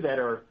 The two that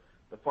are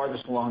the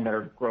farthest along that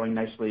are growing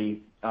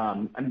nicely,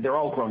 they're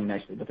all growing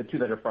nicely, but the two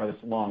that are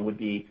farthest along would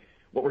be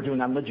what we're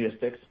doing on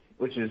logistics,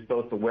 which is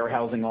both the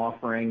warehousing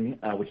offering,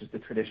 which is the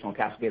traditional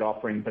Cascade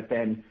offering, but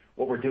then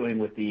what we're doing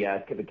with the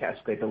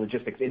Cascade, the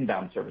logistics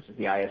inbound services,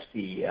 the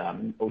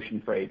IFC,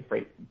 ocean freight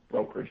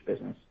brokerage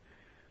business.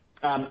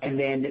 And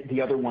then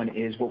the other one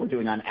is what we're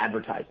doing on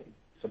advertising,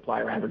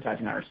 supplier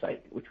advertising on our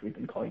site, which we've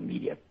been calling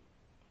media.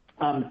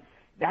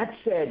 That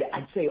said,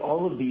 I'd say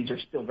all of these are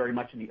still very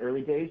much in the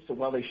early days. So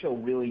while they show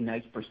really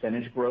nice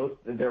percentage growth,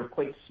 they're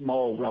quite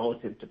small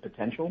relative to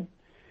potential.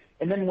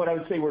 And then what I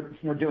would say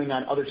we're doing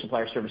on other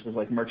supplier services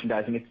like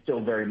merchandising, it's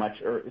still very much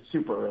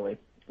super early.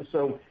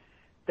 So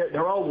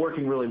they're all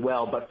working really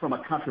well, but from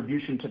a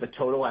contribution to the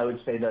total, I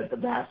would say that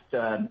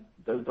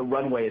the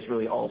runway is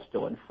really all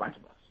still in front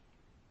of us.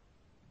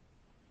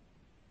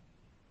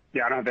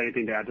 Yeah, I don't have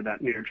anything to add to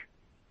that, Neeraj.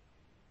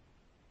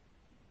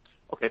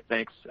 Okay,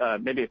 thanks.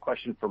 Maybe a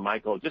question for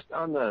Michael. Just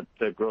on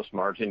the gross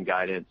margin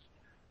guidance,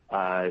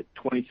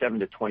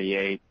 27 to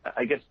 28.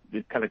 I guess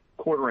it kind of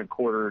quarter and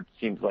quarter it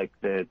seems like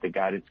the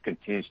guidance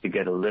continues to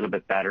get a little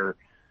bit better.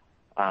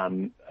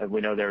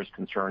 We know there's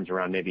concerns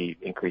around maybe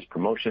increased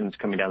promotions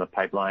coming down the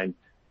pipeline.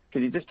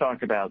 Could you just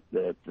talk about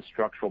the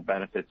structural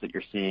benefits that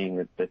you're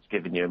seeing that's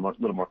giving you a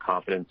little more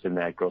confidence in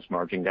that gross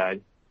margin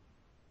guide?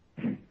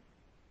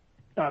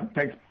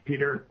 Thanks,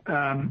 Peter.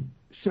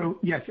 So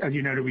yes, as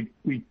you noted,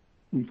 we've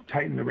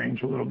tightened the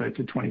range a little bit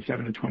to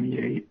 27 to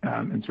 28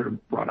 and sort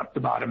of brought up the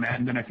bottom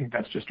end. And I think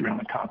that's just around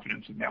the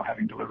confidence of now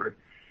having delivered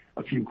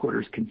a few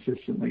quarters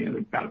consistently at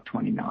about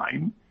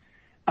 29.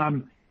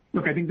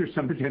 Look, I think there's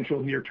some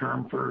potential near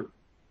term for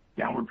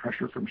downward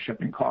pressure from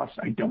shipping costs.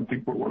 I don't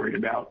think we're worried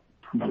about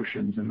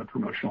promotions in the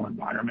promotional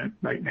environment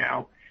right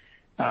now.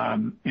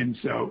 And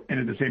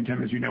at the same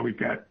time, as you know, we've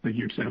got a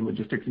huge set of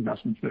logistics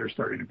investments that are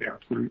starting to bear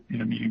fruit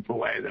in a meaningful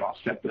way that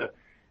offset the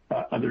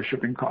other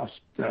shipping cost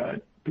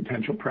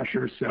potential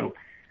pressures. So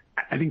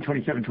I think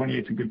 27,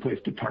 28 is a good place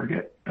to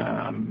target,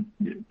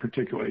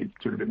 particularly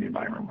sort of in the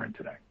environment we're in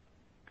today.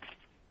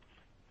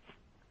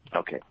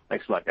 Okay.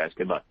 Thanks a lot, guys.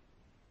 Good luck.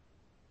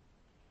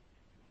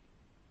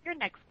 Your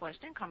next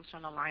question comes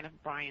from the line of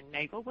Brian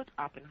Nagel with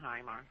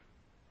Oppenheimer.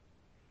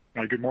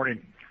 Hi, good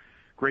morning.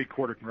 Great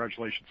quarter.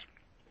 Congratulations.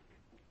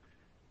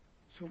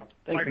 So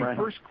Thanks, my Brian.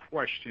 first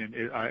question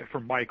is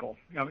for Michael.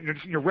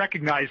 You're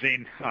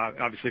recognizing,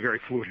 obviously, a very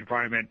fluid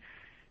environment.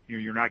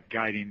 You're not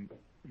guiding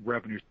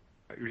revenues.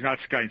 You're not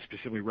guiding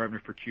specifically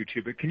revenue for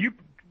Q2, but can you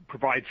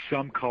provide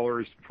some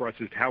colors for us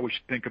as to how we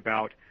should think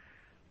about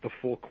the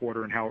full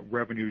quarter and how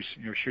revenues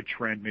should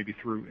trend maybe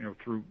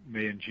through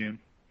May and June?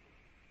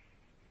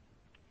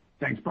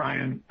 Thanks,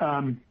 Brian.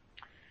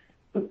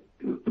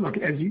 Look,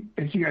 as you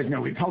guys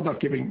know, we've held up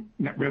giving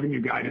net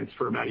revenue guidance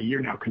for about a year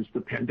now because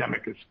the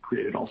pandemic has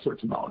created all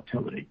sorts of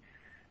volatility.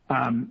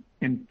 And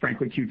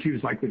frankly, Q2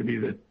 is likely to be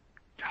the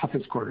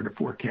toughest quarter to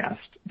forecast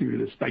due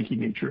to the spiky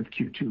nature of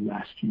Q2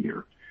 last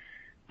year.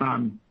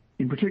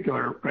 In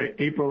particular, right,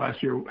 April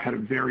last year had a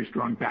very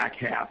strong back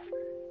half.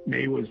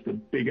 May was the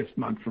biggest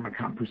month from a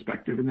comp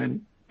perspective. And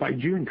then by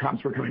June,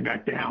 comps were coming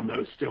back down,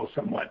 though still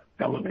somewhat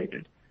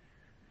elevated.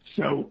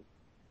 So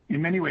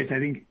in many ways, I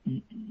think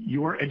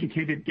your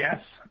educated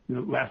guess,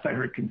 the last I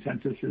heard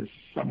consensus is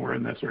somewhere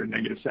in the sort of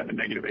 -7%,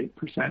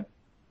 -8%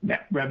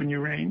 net revenue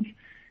range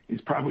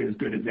is probably as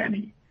good as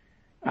any.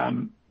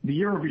 The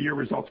year-over-year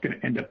result's going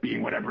to end up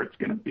being whatever it's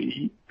going to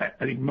be. I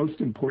think most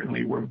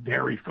importantly, we're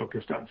very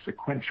focused on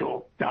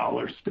sequential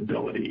dollar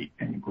stability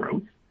and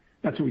growth.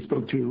 That's what we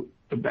spoke to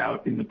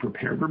about in the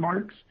prepared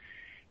remarks.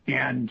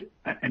 And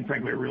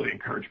frankly, we're really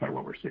encouraged by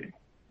what we're seeing.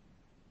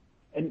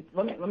 And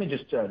let me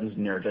just, this is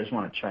Neeraj, I just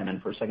want to chime in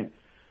for a second.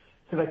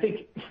 Because I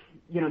think,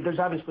 there's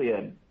obviously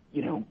a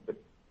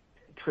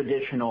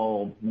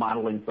traditional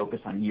modeling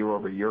focus on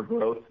year-over-year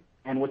growth.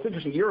 And what's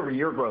interesting,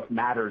 year-over-year growth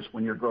matters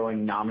when you're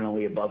growing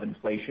nominally above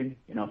inflation.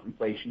 If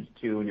inflation's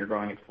 2 and you're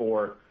growing at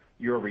 4,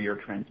 year-over-year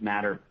trends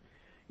matter.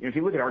 If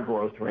you look at our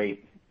growth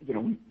rate,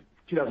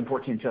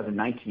 2014,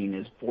 2019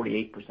 is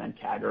 48%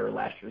 CAGR.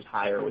 Last year's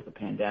higher with the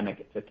pandemic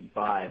at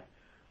 55.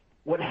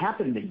 What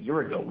happened a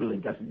year ago really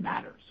doesn't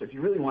matter. So if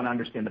you really want to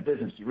understand the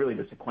business,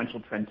 the sequential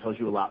trend tells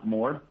you a lot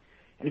more.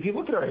 And if you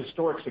look at our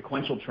historic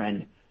sequential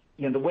trend,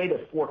 the way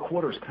the 4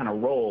 quarters kind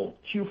of roll,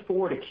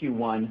 Q4 to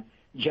Q1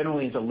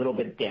 generally is a little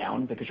bit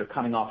down because you're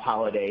coming off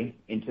holiday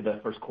into the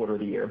first quarter of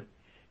the year.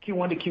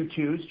 Q1 to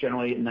Q2 is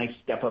generally a nice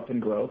step up in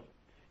growth.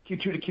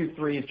 Q2 to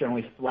Q3 is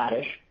generally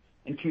flattish,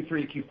 and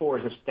Q3 to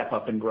Q4 is a step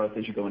up in growth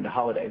as you go into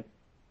holiday.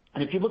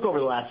 And if you look over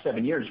the last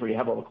 7 years where you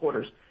have all the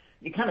quarters,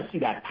 you kind of see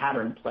that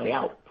pattern play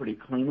out pretty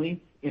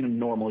cleanly in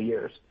normal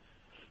years.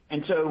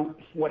 And so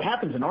what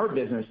happens in our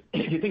business,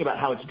 if you think about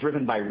how it's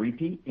driven by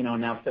repeat,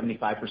 now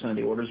 75% of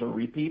the orders are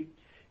repeat.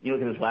 You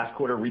look at this last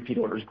quarter, repeat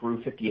orders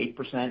grew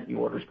 58%, new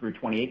orders grew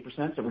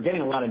 28%. So we're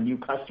getting a lot of new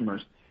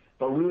customers,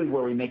 but really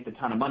where we make the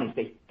ton of money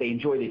is they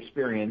enjoy the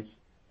experience,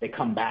 they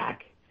come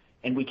back,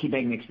 and we keep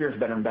making the experience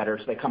better and better,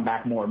 so they come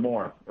back more and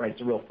more, right?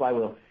 It's a real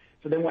flywheel.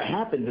 So then what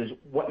happens is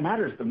what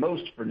matters the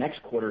most for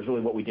next quarter is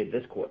really what we did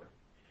this quarter.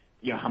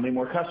 How many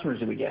more customers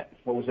did we get?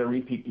 What was their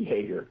repeat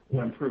behavior?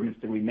 What improvements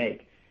did we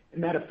make?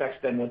 And that affects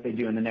then what they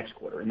do in the next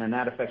quarter, and then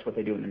that affects what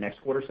they do in the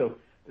next quarter. So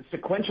the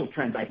sequential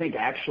trends, I think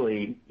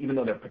actually, even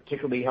though they're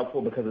particularly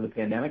helpful because of the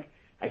pandemic,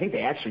 I think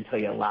they actually tell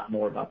you a lot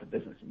more about the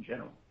business in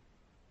general.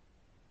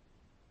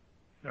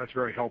 That's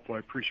very helpful. I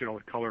appreciate all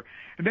the color.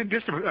 And then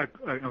just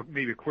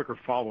maybe a quicker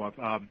follow-up.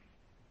 I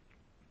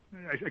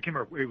can't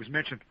remember, it was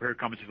mentioned in the prepared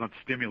comments on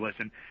stimulus,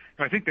 and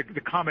I think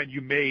the comment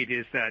you made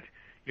is that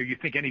you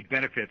think any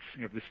benefits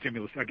of the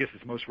stimulus, I guess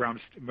this most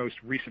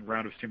recent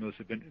round of stimulus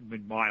have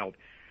been mild.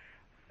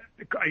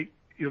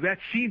 That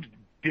seems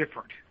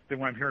different than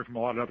what I'm hearing from a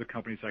lot of other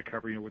companies I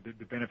cover, where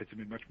the benefits have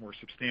been much more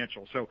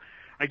substantial. So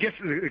I guess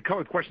the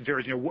question here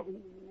is,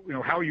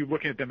 how are you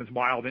looking at them as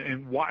mild,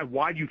 and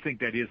why do you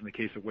think that is in the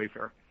case of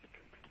Wayfair?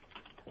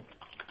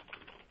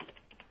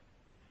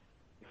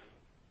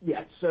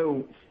 Yeah,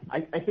 so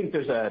I think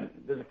there's a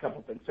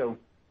couple things. So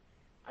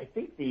I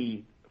think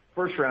the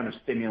first round of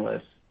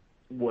stimulus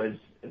was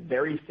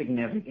very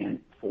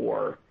significant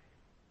for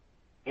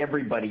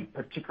everybody,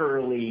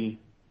 particularly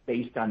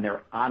based on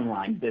their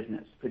online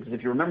business. Because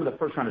if you remember the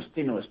first round of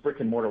stimulus, brick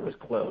and mortar was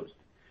closed.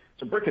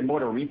 So brick and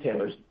mortar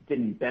retailers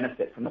didn't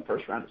benefit from the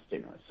first round of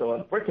stimulus. So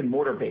a brick and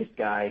mortar based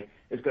guy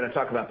is going to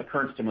talk about the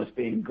current stimulus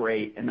being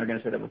great, and they're going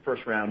to say that the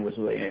first round was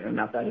really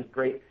not that as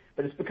great.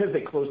 But it's because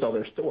they closed all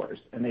their stores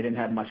and they didn't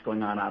have much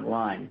going on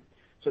online.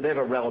 So they have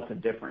a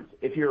relative difference.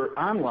 If you're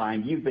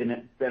online, you've been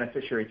a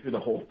beneficiary through the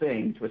whole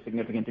thing to a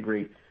significant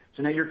degree.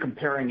 So now you're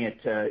comparing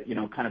it to,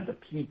 kind of the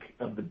peak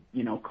of the,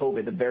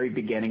 COVID, the very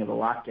beginning of the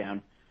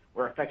lockdown,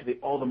 where effectively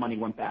all the money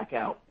went back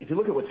out. If you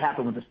look at what's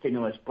happened with the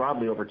stimulus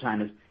broadly over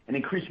time, is an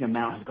increasing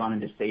amount has gone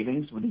into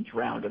savings with each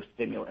round of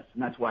stimulus.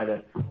 And that's why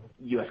the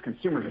U.S.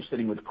 consumers are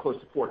sitting with close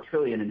to $4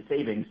 trillion in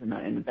savings in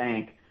the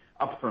bank,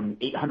 up from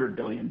 $800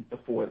 billion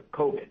before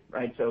COVID,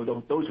 right?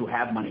 So those who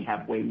have money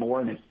have way more,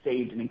 and they've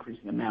saved an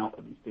increasing amount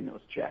of these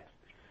stimulus checks.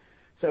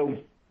 So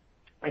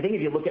I think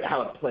if you look at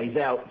how it plays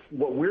out,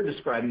 what we're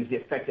describing is the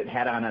effect it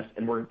had on us,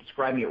 and we're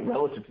describing it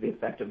relative to the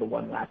effect of the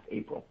one last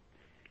April.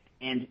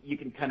 And you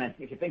can kind of,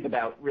 if you think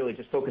about really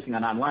just focusing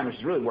on online, which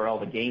is really where all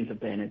the gains have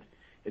been,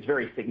 it's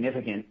very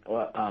significant,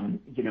 kind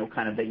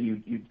of that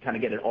you kind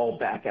of get it all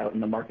back out in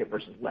the market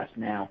versus less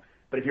now.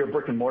 But if you're a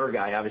brick and mortar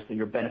guy, obviously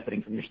you're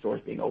benefiting from your stores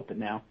being open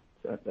now.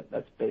 So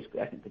that's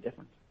basically, I think, the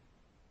difference.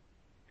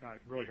 Got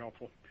it. Really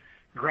helpful.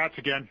 Congrats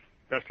again.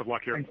 Best of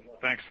luck here.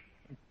 Thanks.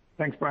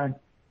 Thanks, Brian.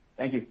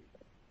 Thank you.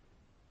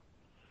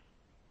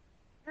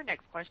 Your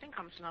next question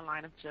comes from the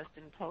line of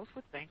Justin Post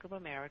with Bank of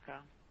America.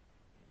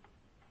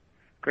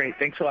 Great.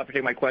 Thanks a lot for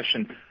taking my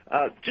question.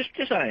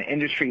 Just on an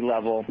industry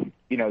level,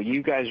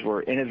 you guys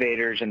were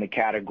innovators in the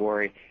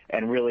category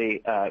and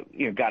really,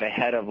 got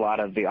ahead of a lot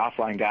of the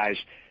offline guys.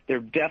 They're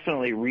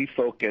definitely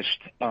refocused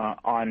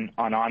on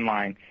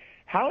online.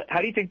 How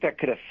do you think that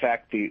could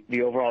affect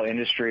the overall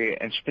industry,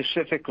 and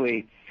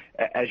specifically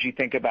as you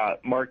think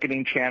about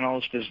marketing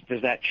channels,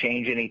 does that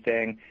change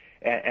anything?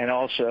 And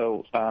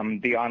also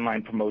the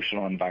online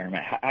promotional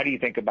environment. How do you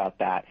think about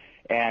that?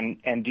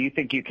 And do you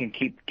think you can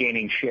keep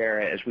gaining share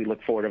as we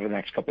look forward over the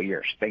next couple of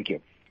years? Thank you.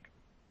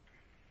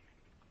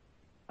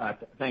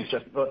 Thanks,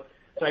 Justin. Well,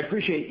 so I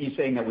appreciate you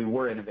saying that we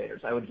were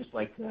innovators. I would just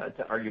like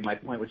to argue my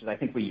point, which is I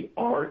think we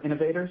are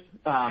innovators.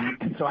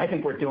 And so I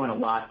think we're doing a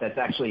lot that's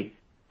actually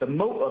the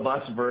moat of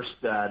us versus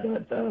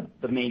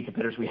the main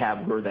competitors we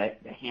have. We're the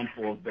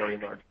handful of very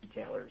large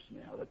retailers,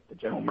 the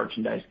general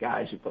merchandise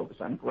guys who focus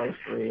on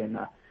grocery, and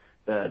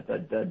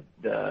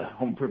the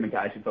home improvement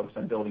guys who focus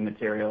on building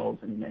materials,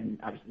 and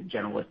obviously the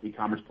generalist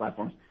e-commerce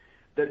platforms.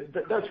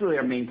 That's really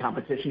our main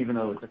competition, even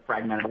though it's a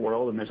fragmented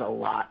world and there's a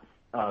lot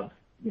of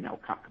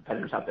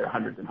competitors out there,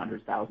 hundreds and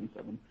hundreds, thousands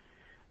of them.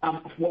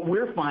 What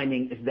we're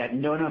finding is that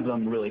none of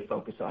them really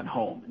focus on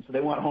home, and so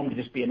they want home to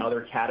just be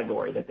another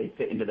category that they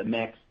fit into the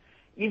mix,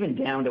 even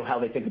down to how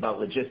they think about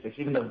logistics.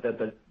 Even though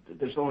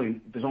there's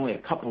only a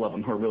couple of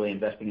them who are really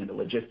investing into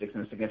logistics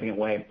in a significant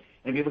way.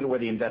 And if you look at where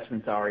the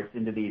investments are, it's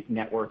into these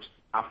networks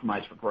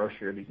optimized for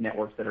grocery, or these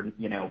networks that are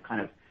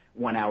kind of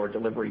 1 hour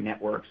delivery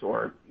networks,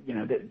 or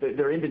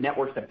they're into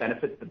networks that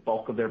benefit the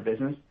bulk of their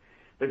business.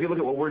 But if you look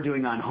at what we're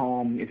doing on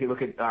home, if you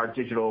look at our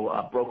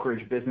digital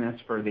brokerage business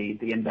for the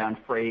inbound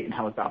freight and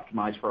how it's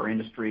optimized for our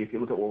industry, if you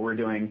look at what we're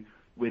doing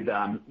with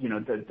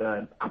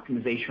the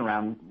optimization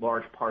around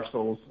large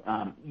parcels,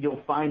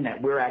 you'll find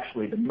that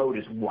the moat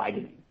is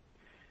widening.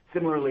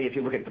 Similarly, if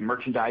you look at the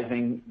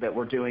merchandising that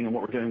we're doing and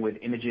what we're doing with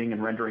imaging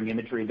and rendering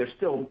imagery, there's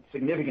still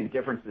significant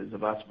differences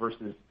of us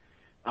versus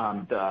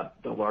the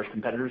large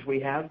competitors we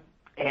have.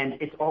 And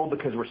it's all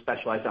because we're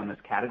specialized on this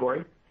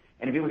category.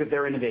 And if you look at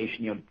their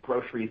innovation,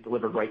 groceries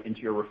delivered right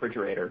into your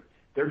refrigerator,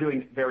 they're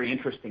doing very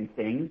interesting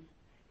things.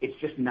 It's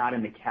just not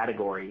in the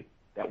category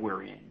that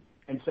we're in.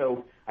 And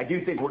so I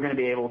do think we're going to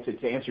be able to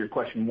answer your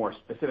question more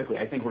specifically,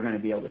 I think we're going to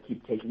be able to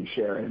keep taking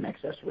share at an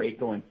excess rate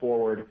going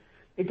forward.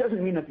 It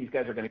doesn't mean that these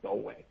guys are going to go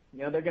away.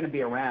 They're going to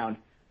be around.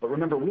 But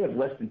remember, we have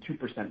less than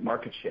 2%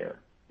 market share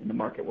in the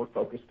market we're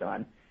focused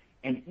on.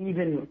 And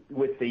even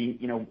with the,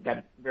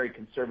 that very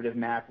conservative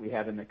math we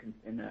have in the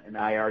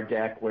IR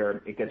deck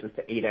where it gets us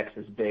to 8x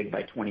as big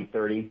by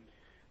 2030,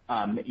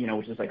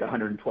 which is like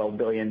 $112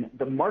 billion,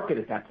 the market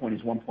at that point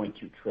is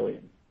 $1.2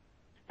 trillion.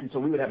 And so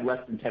we would have less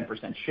than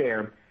 10%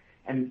 share.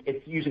 And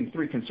it's using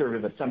three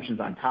conservative assumptions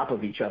on top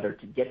of each other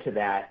to get to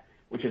that,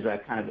 which is a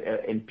kind of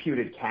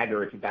imputed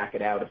CAGR, if you back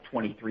it out, of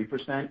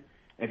 23%. And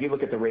if you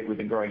look at the rate we've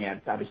been growing at,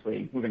 it's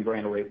obviously we've been growing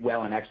at a rate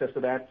well in excess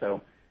of that.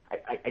 So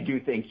I do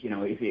think,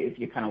 if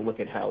you kind of look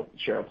at how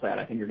share will play out,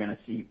 I think you're going to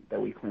see that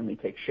we clearly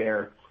take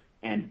share,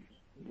 and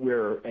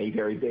we're a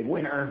very big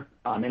winner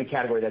in a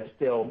category that's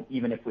still,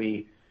 even if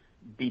we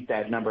beat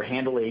that number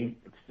handily,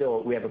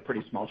 we have a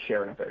pretty small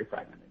share in a very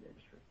fragmented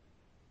industry.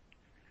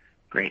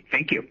 Great.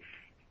 Thank you.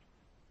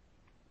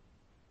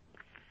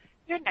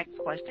 Your next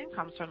question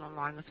comes from the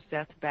line of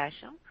Seth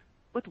Basham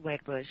with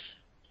Wedbush.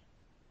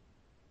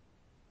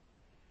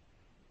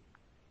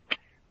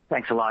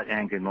 Thanks a lot,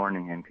 and good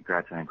morning, and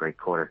congrats on a great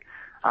quarter.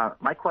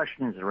 My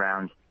question is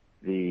around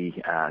the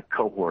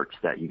cohorts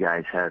that you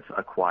guys have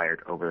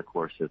acquired over the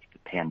course of the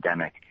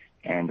pandemic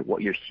and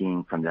what you're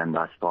seeing from them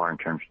thus far in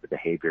terms of the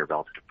behavior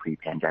relative to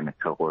pre-pandemic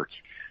cohorts.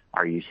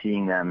 Are you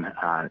seeing them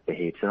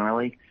behave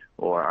similarly,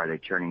 or are they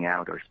churning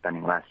out or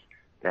spending less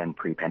than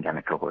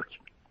pre-pandemic cohorts?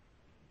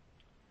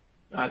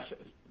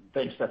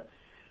 Thanks, Seth.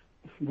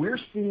 We're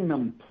seeing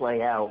them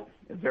play out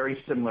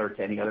very similar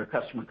to any other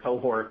customer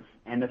cohort.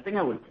 And the thing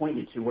I would point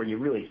you to where you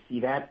really see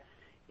that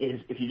is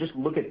if you just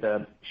look at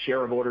the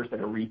share of orders that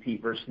are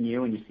repeat versus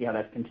new, and you see how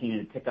that's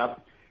continuing to tick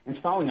up. And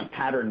it's following a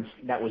pattern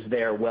that was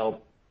there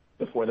well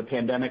before the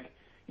pandemic.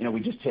 We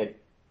just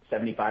hit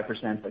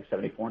 75%, like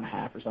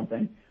 74.5 or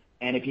something.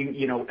 And if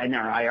in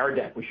our IR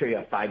deck, we show you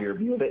a 5-year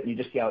view of it, and you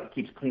just see how it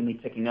keeps cleanly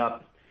ticking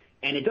up.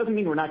 And it doesn't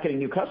mean we're not getting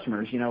new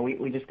customers.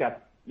 We just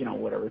got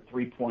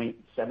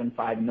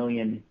 3.75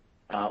 million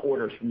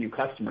orders from new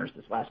customers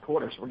this last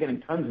quarter. So we're getting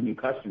tons of new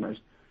customers,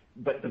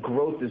 but the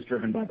growth is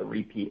driven by the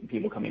repeat and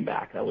people coming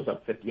back. That was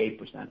up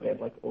 58%. We had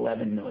like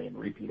 11 million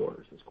repeat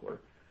orders this quarter.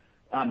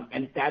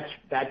 And that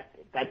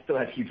still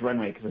has huge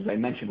runway because, as I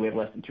mentioned, we have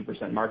less than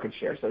 2% market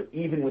share. So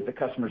even with the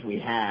customers we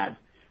have,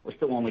 we're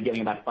still only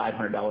getting about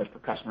 $500 per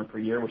customer per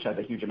year, which has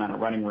a huge amount of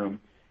running room.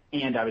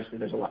 And obviously,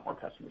 there's a lot more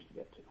customers to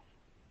get to.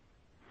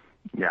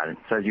 Yeah.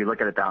 So as you look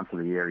at the balance of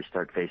the year, you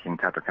start facing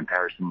tougher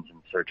comparisons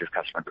and surge of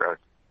customer growth.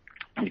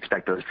 You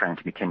expect those trends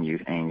to continue,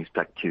 and you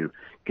expect to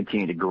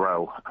continue to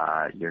grow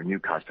your new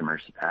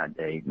customers at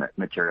a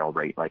material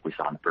rate like we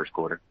saw in the first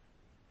quarter.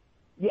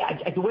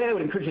 Yeah, the way I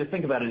would encourage you to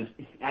think about it is,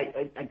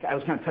 I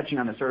was kind of touching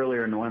on this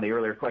earlier in one of the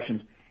earlier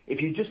questions.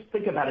 If you just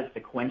think about it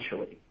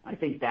sequentially, I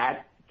think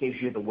that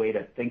gives you the way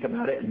to think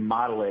about it and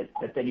model it,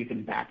 that then you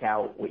can back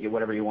out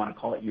whatever you want to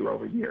call it year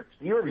over year.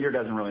 So year over year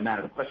doesn't really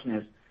matter. The question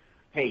is,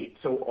 hey,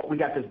 so we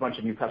got this bunch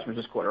of new customers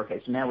this quarter.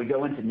 Okay, so now we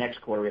go into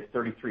next quarter, we have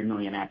 33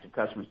 million active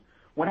customers.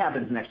 What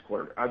happens next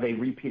quarter? Are they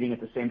repeating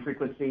at the same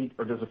frequency,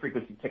 or does the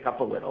frequency tick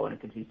up a little, and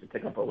it continues to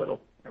tick up a little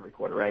every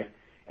quarter, right?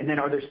 And then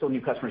are there still new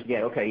customers to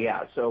get? Okay,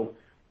 yeah. So,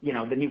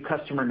 the new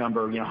customer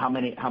number, how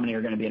many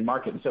are going to be in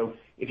market? And so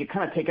if you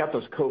kind of take out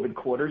those COVID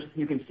quarters,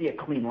 you can see a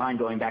clean line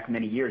going back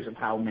many years of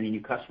how many new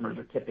customers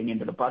are tipping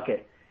into the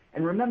bucket.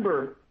 And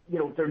remember,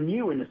 they're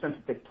new in the sense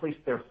that they've placed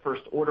their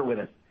first order with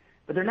us,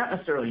 but they're not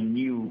necessarily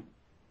new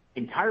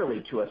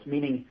entirely to us,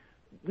 meaning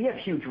we have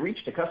huge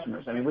reach to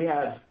customers. I mean, we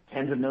have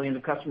tens of millions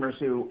of customers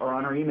who are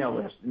on our email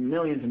list,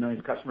 millions and millions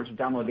of customers who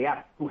download the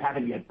app who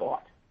haven't yet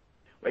bought,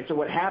 right? So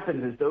what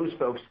happens is those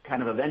folks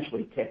kind of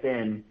eventually tip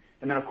in,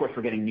 and then, of course,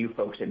 we're getting new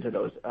folks into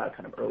those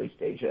kind of early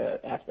stage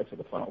aspects of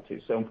the funnel,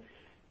 too. So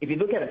if you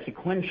look at it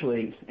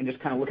sequentially and just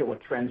kind of look at what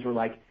trends were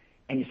like,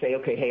 and you say,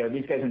 okay, hey, are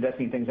these guys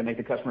investing in things that make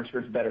the customer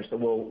experience better? So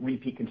will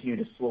repeat continue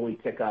to slowly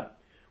tick up?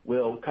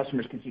 Will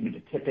customers continue to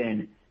tip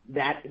in?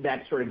 That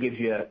sort of gives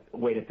you a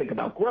way to think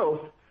about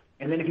growth.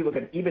 And then if you look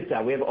at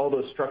EBITDA, we have all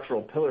those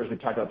structural pillars. We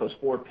talked about those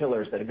 4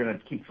 pillars that are going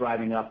to keep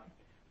driving up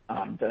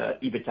the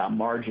EBITDA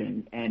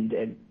margin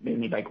and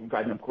mainly by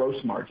driving up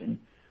gross margin.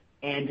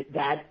 And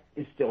that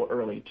is still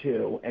early,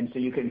 too. And so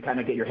you can kind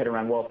of get your head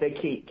around, well, if they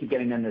keep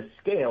getting them this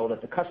scale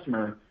that the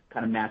customer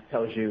kind of math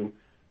tells you,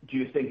 do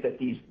you think that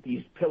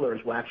these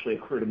pillars will actually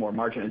accrue to more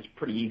margin? It's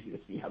pretty easy to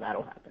see how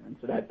that'll happen. And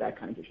so that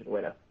kind of gives you the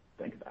way to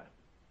think about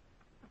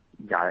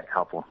it. Got it.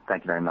 Helpful.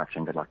 Thank you very much,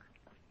 and good luck.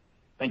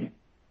 Thank you.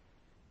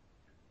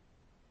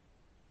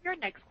 Your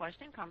next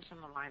question comes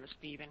from the line of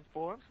Steven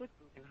Forbes with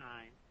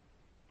Guggenheim.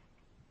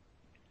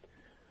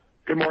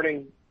 Good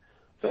morning.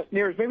 So,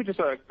 Neeraj, maybe just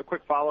a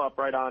quick follow-up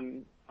right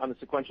on the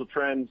sequential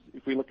trends.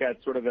 If we look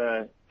at sort of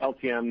the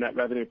LTM net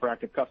revenue per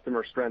active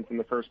customer strength in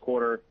the first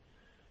quarter,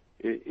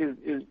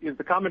 is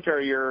the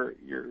commentary you're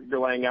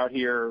laying out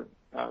here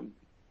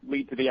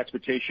lead to the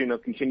expectation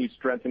of continued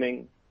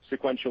strengthening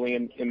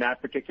sequentially in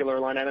that particular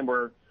line item?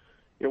 Where,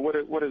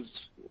 what is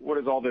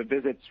all the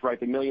visits, right,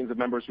 the millions of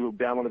members who have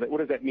downloaded it, what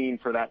does that mean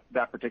for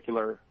that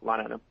particular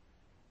line item?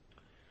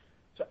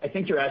 So I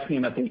think you're asking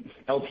about the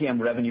LTM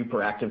revenue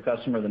per active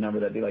customer, the number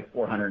that'd be like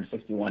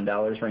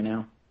 $461 right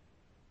now.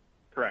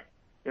 Correct.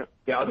 Yeah.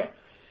 Yeah. Okay.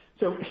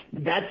 So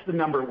that's the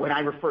number when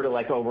I refer to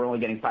like, oh, we're only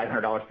getting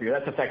 $500 per year.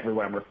 That's effectively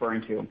what I'm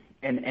referring to.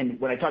 And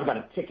when I talk about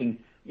it ticking,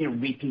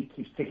 repeat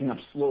keeps ticking up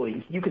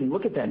slowly. You can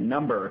look at that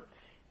number,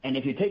 and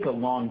if you take a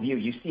long view,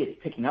 you see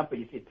it picking up, but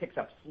you see it ticks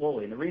up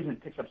slowly. And the reason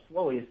it ticks up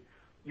slowly is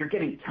you're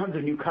getting tons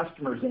of new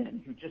customers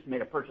in who just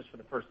made a purchase for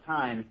the first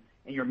time,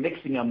 and you're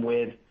mixing them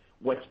with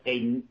what's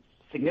a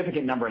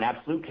significant number in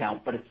absolute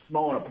count, but it's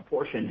small in a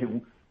proportion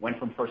who went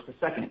from first to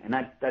second, and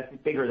that's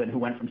bigger than who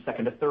went from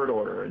second to third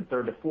order, and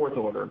third to fourth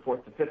order, and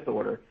fourth to fifth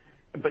order.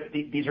 But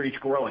these are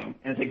each growing,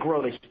 and as they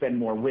grow, they spend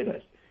more with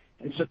us,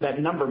 and so that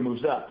number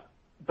moves up.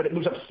 But it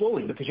moves up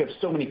slowly because you have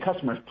so many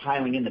customers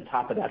piling in the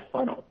top of that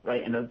funnel,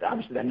 right? And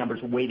obviously that number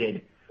is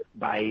weighted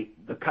by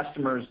the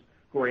customers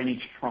who are in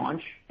each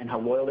tranche and how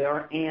loyal they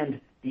are,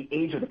 and the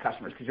age of the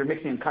customers, because you're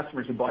mixing in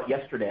customers who bought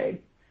yesterday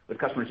with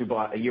customers who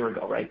bought a year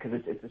ago, right?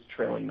 Because it's this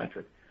trailing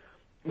metric.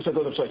 So it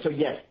goes up slowly. So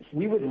yes,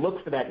 we would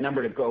look for that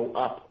number to go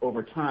up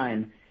over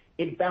time.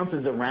 It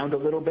bounces around a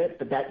little bit,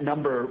 but that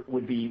number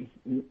would be,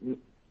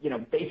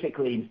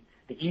 basically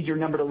the easier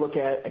number to look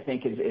at, I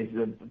think, is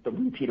the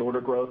repeat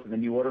order growth and the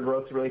new order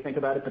growth to really think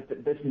about it.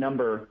 But this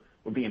number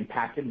will be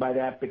impacted by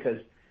that because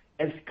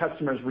as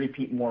customers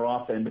repeat more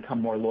often and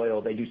become more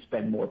loyal, they do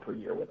spend more per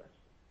year with us.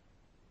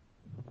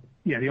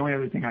 Yeah, the only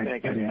other thing I'd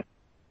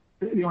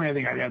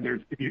add there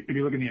is if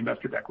you look in the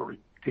investor deck where we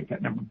take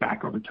that number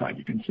back over time,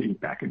 you can see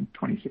back in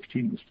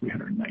 2016 it was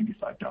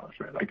 $395,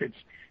 right? Like it's,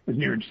 as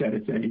Neeraj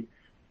said,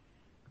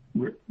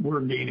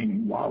 we're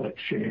gaining wallet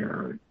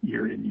share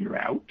year in, year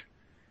out.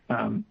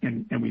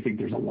 And we think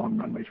there's a long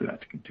runway for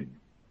that to continue.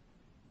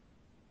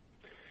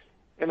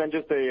 And then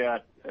just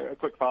a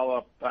quick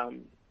follow-up. I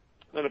don't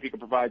know if you could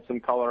provide some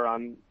color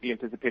on the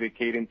anticipated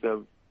cadence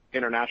of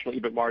international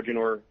EBIT margin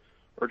or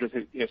just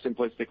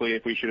simplistically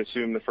if we should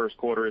assume the first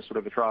quarter is sort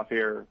of the trough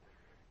here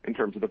in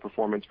terms of the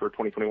performance for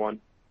 2021.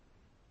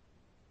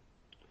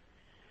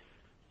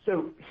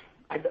 So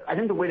I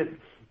think the way to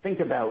think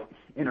about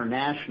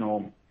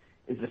international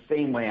is the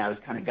same way I was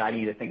kind of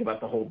guiding you to think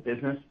about the whole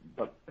business,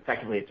 but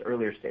effectively it's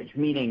earlier stage.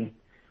 Meaning,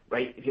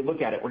 right, if you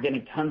look at it, we're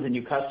getting tons of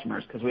new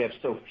customers because we have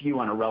so few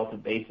on a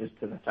relative basis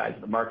to the size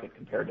of the market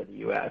compared to the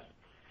U.S.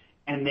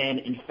 And then,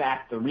 in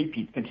fact, the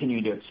repeats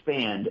continue to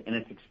expand, and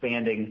it's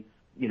expanding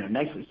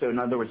nicely. So in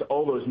other words,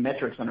 all those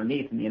metrics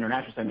underneath in the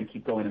international segment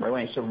keep going the right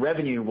way. So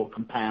revenue will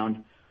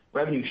compound.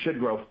 Revenue should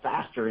grow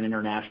faster in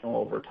international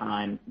over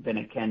time than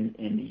it can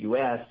in the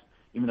U.S.,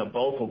 even though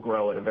both will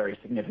grow at a very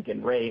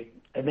significant rate.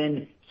 And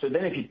then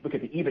if you look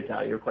at the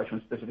EBITDA, your question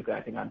was specifically,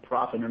 I think, on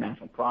profit,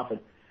 international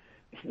profit,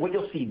 what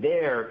you'll see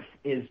there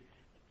is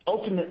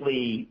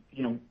ultimately,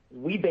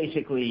 we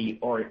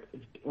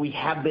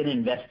have been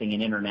investing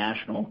in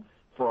international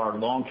for our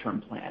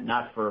long-term plan,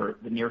 not for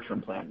the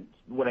near-term plan.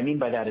 What I mean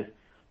by that is,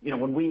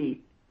 when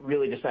we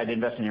really decided to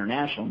invest in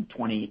international in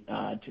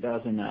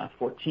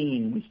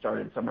 2014, we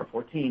started summer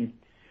 14,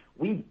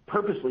 we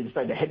purposely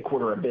decided to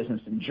headquarter our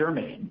business in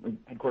Germany. We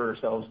headquartered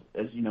ourselves,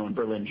 as you know, in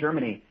Berlin,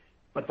 Germany.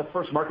 But the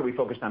first market we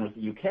focused on was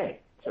the UK.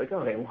 So like,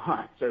 okay,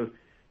 why? So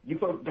you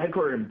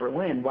headquartered in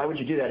Berlin. Why would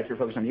you do that if you're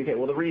focused on the UK?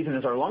 Well, the reason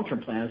is our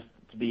long-term plan is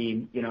to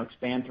be,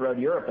 expand throughout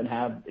Europe and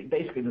have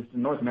basically this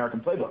North American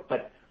playbook.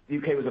 But the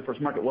UK was the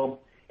first market.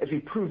 Well, as we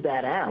proved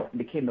that out and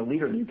became the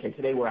leader in the UK,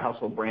 today we're a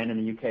household brand in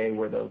the UK.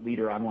 We're the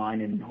leader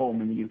online and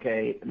home in the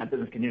UK, and that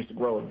business continues to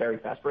grow at a very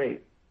fast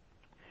rate.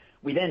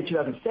 We then, in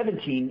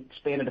 2017,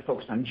 expanded to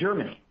focus on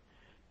Germany.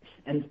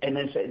 And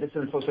then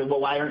folks say, well,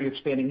 why aren't you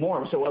expanding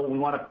more? So, well, we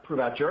want to prove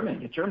out Germany,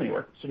 get Germany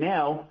work. So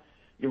now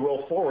you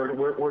roll forward.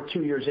 We're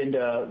 2 years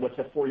into what's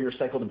a 4-year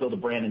cycle to build a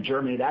brand in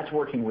Germany. That's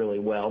working really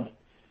well.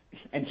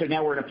 And so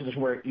now we're in a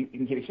position where you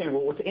can keep expanding.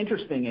 Well, what's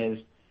interesting is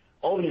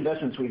all the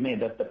investments we've made,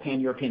 the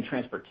Pan-European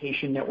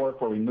Transportation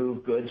Network, where we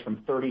move goods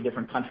from 30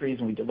 different countries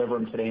and we deliver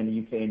them today in the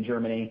UK and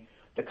Germany.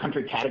 The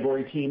country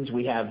category teams,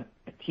 we have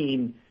a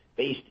team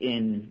based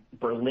in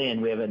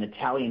Berlin. We have an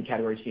Italian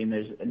category team.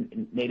 There's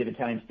native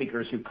Italian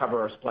speakers who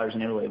cover our suppliers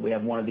in Italy. We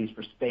have one of these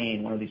for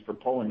Spain, one of these for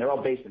Poland. They're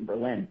all based in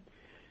Berlin.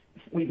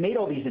 We've made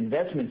all these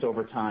investments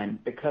over time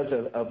because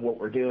of what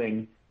we're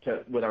doing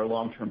with our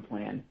long-term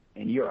plan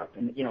in Europe.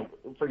 And,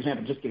 for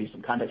example, just to give you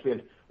some context, we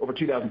have over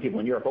 2,000 people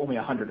in Europe. Only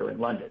 100 are in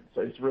London.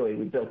 So it's really,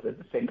 we built the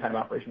same kind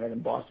of operation right in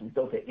Boston. We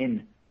built it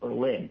in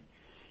Berlin.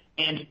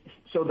 And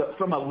so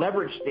from a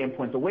leverage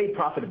standpoint, the way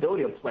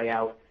profitability will play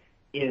out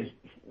is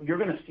you're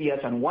going to see us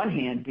on one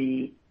hand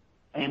be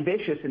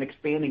ambitious in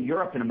expanding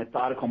Europe in a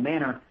methodical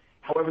manner,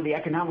 However, the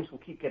economics will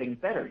keep getting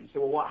better. You say,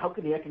 well, how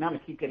could the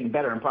economics keep getting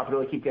better and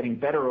profitability keep getting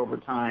better over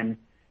time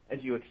as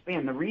you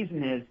expand? The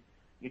reason is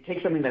you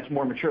take something that's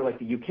more mature like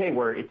the UK,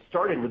 where it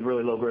started with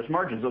really low gross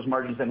margins. Those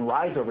margins then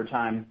rise over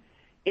time.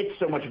 It's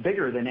so much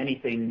bigger than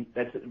anything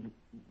that's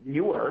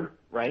newer,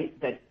 right,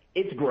 that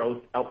its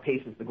growth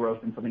outpaces the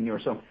growth in something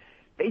newer. So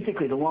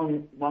basically, the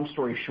long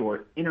story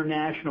short,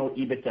 international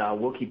EBITDA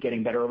will keep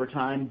getting better over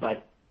time,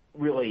 but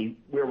really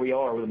where we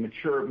are with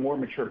a more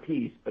mature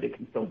piece, but it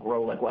can still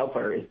grow like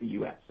wildfire, is the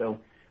U.S. So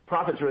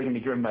profit's really going to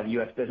be driven by the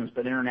U.S. business,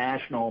 but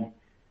international,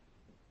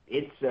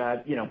 it's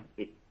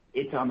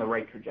on the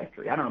right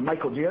trajectory. I don't know,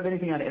 Michael, do you have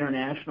anything on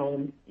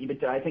international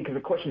EBITDA? I think because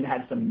the question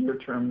had some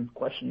near-term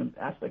question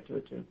aspect to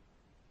it too.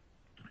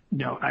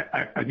 No,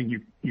 I think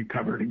you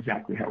covered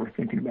exactly how we're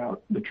thinking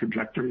about the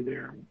trajectory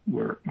there.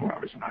 We're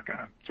obviously not going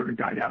to sort of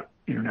guide out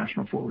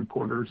international forward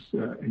quarters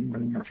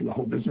anywhere near for the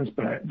whole business,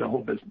 but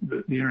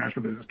the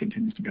international business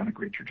continues to be on a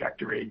great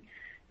trajectory.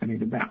 I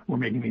think we're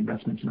making the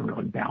investments in a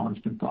really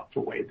balanced and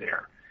thoughtful way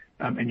there.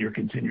 And you're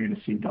continuing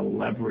to see the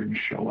leverage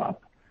show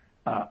up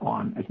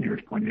as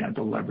Neeraj pointed out,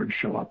 the leverage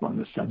show up on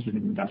the substantive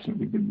investment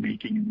we've been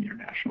making in the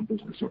international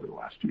business over the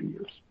last few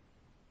years.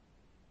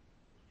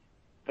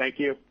 Thank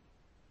you.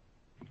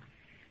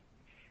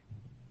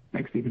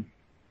 Thanks, Stephen.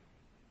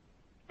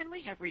 And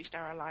we have reached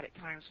our allotted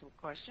times for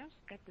questions.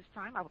 At this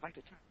time, I would like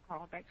to turn the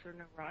call back to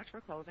Neeraj for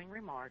closing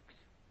remarks.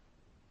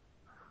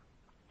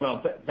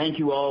 Well, thank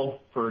you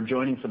all for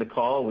joining for the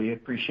call. We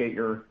appreciate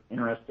your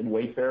interest in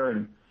Wayfair,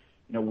 and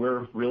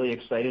we're really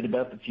excited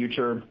about the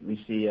future.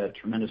 We see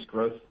tremendous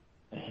growth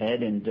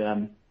ahead,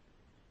 and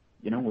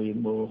we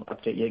will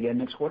update you again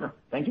next quarter.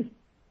 Thank you.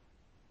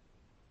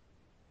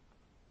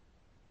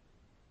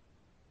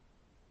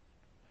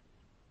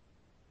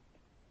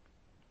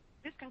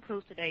 This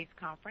concludes today's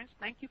conference.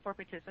 Thank you for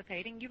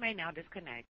participating. You may now disconnect.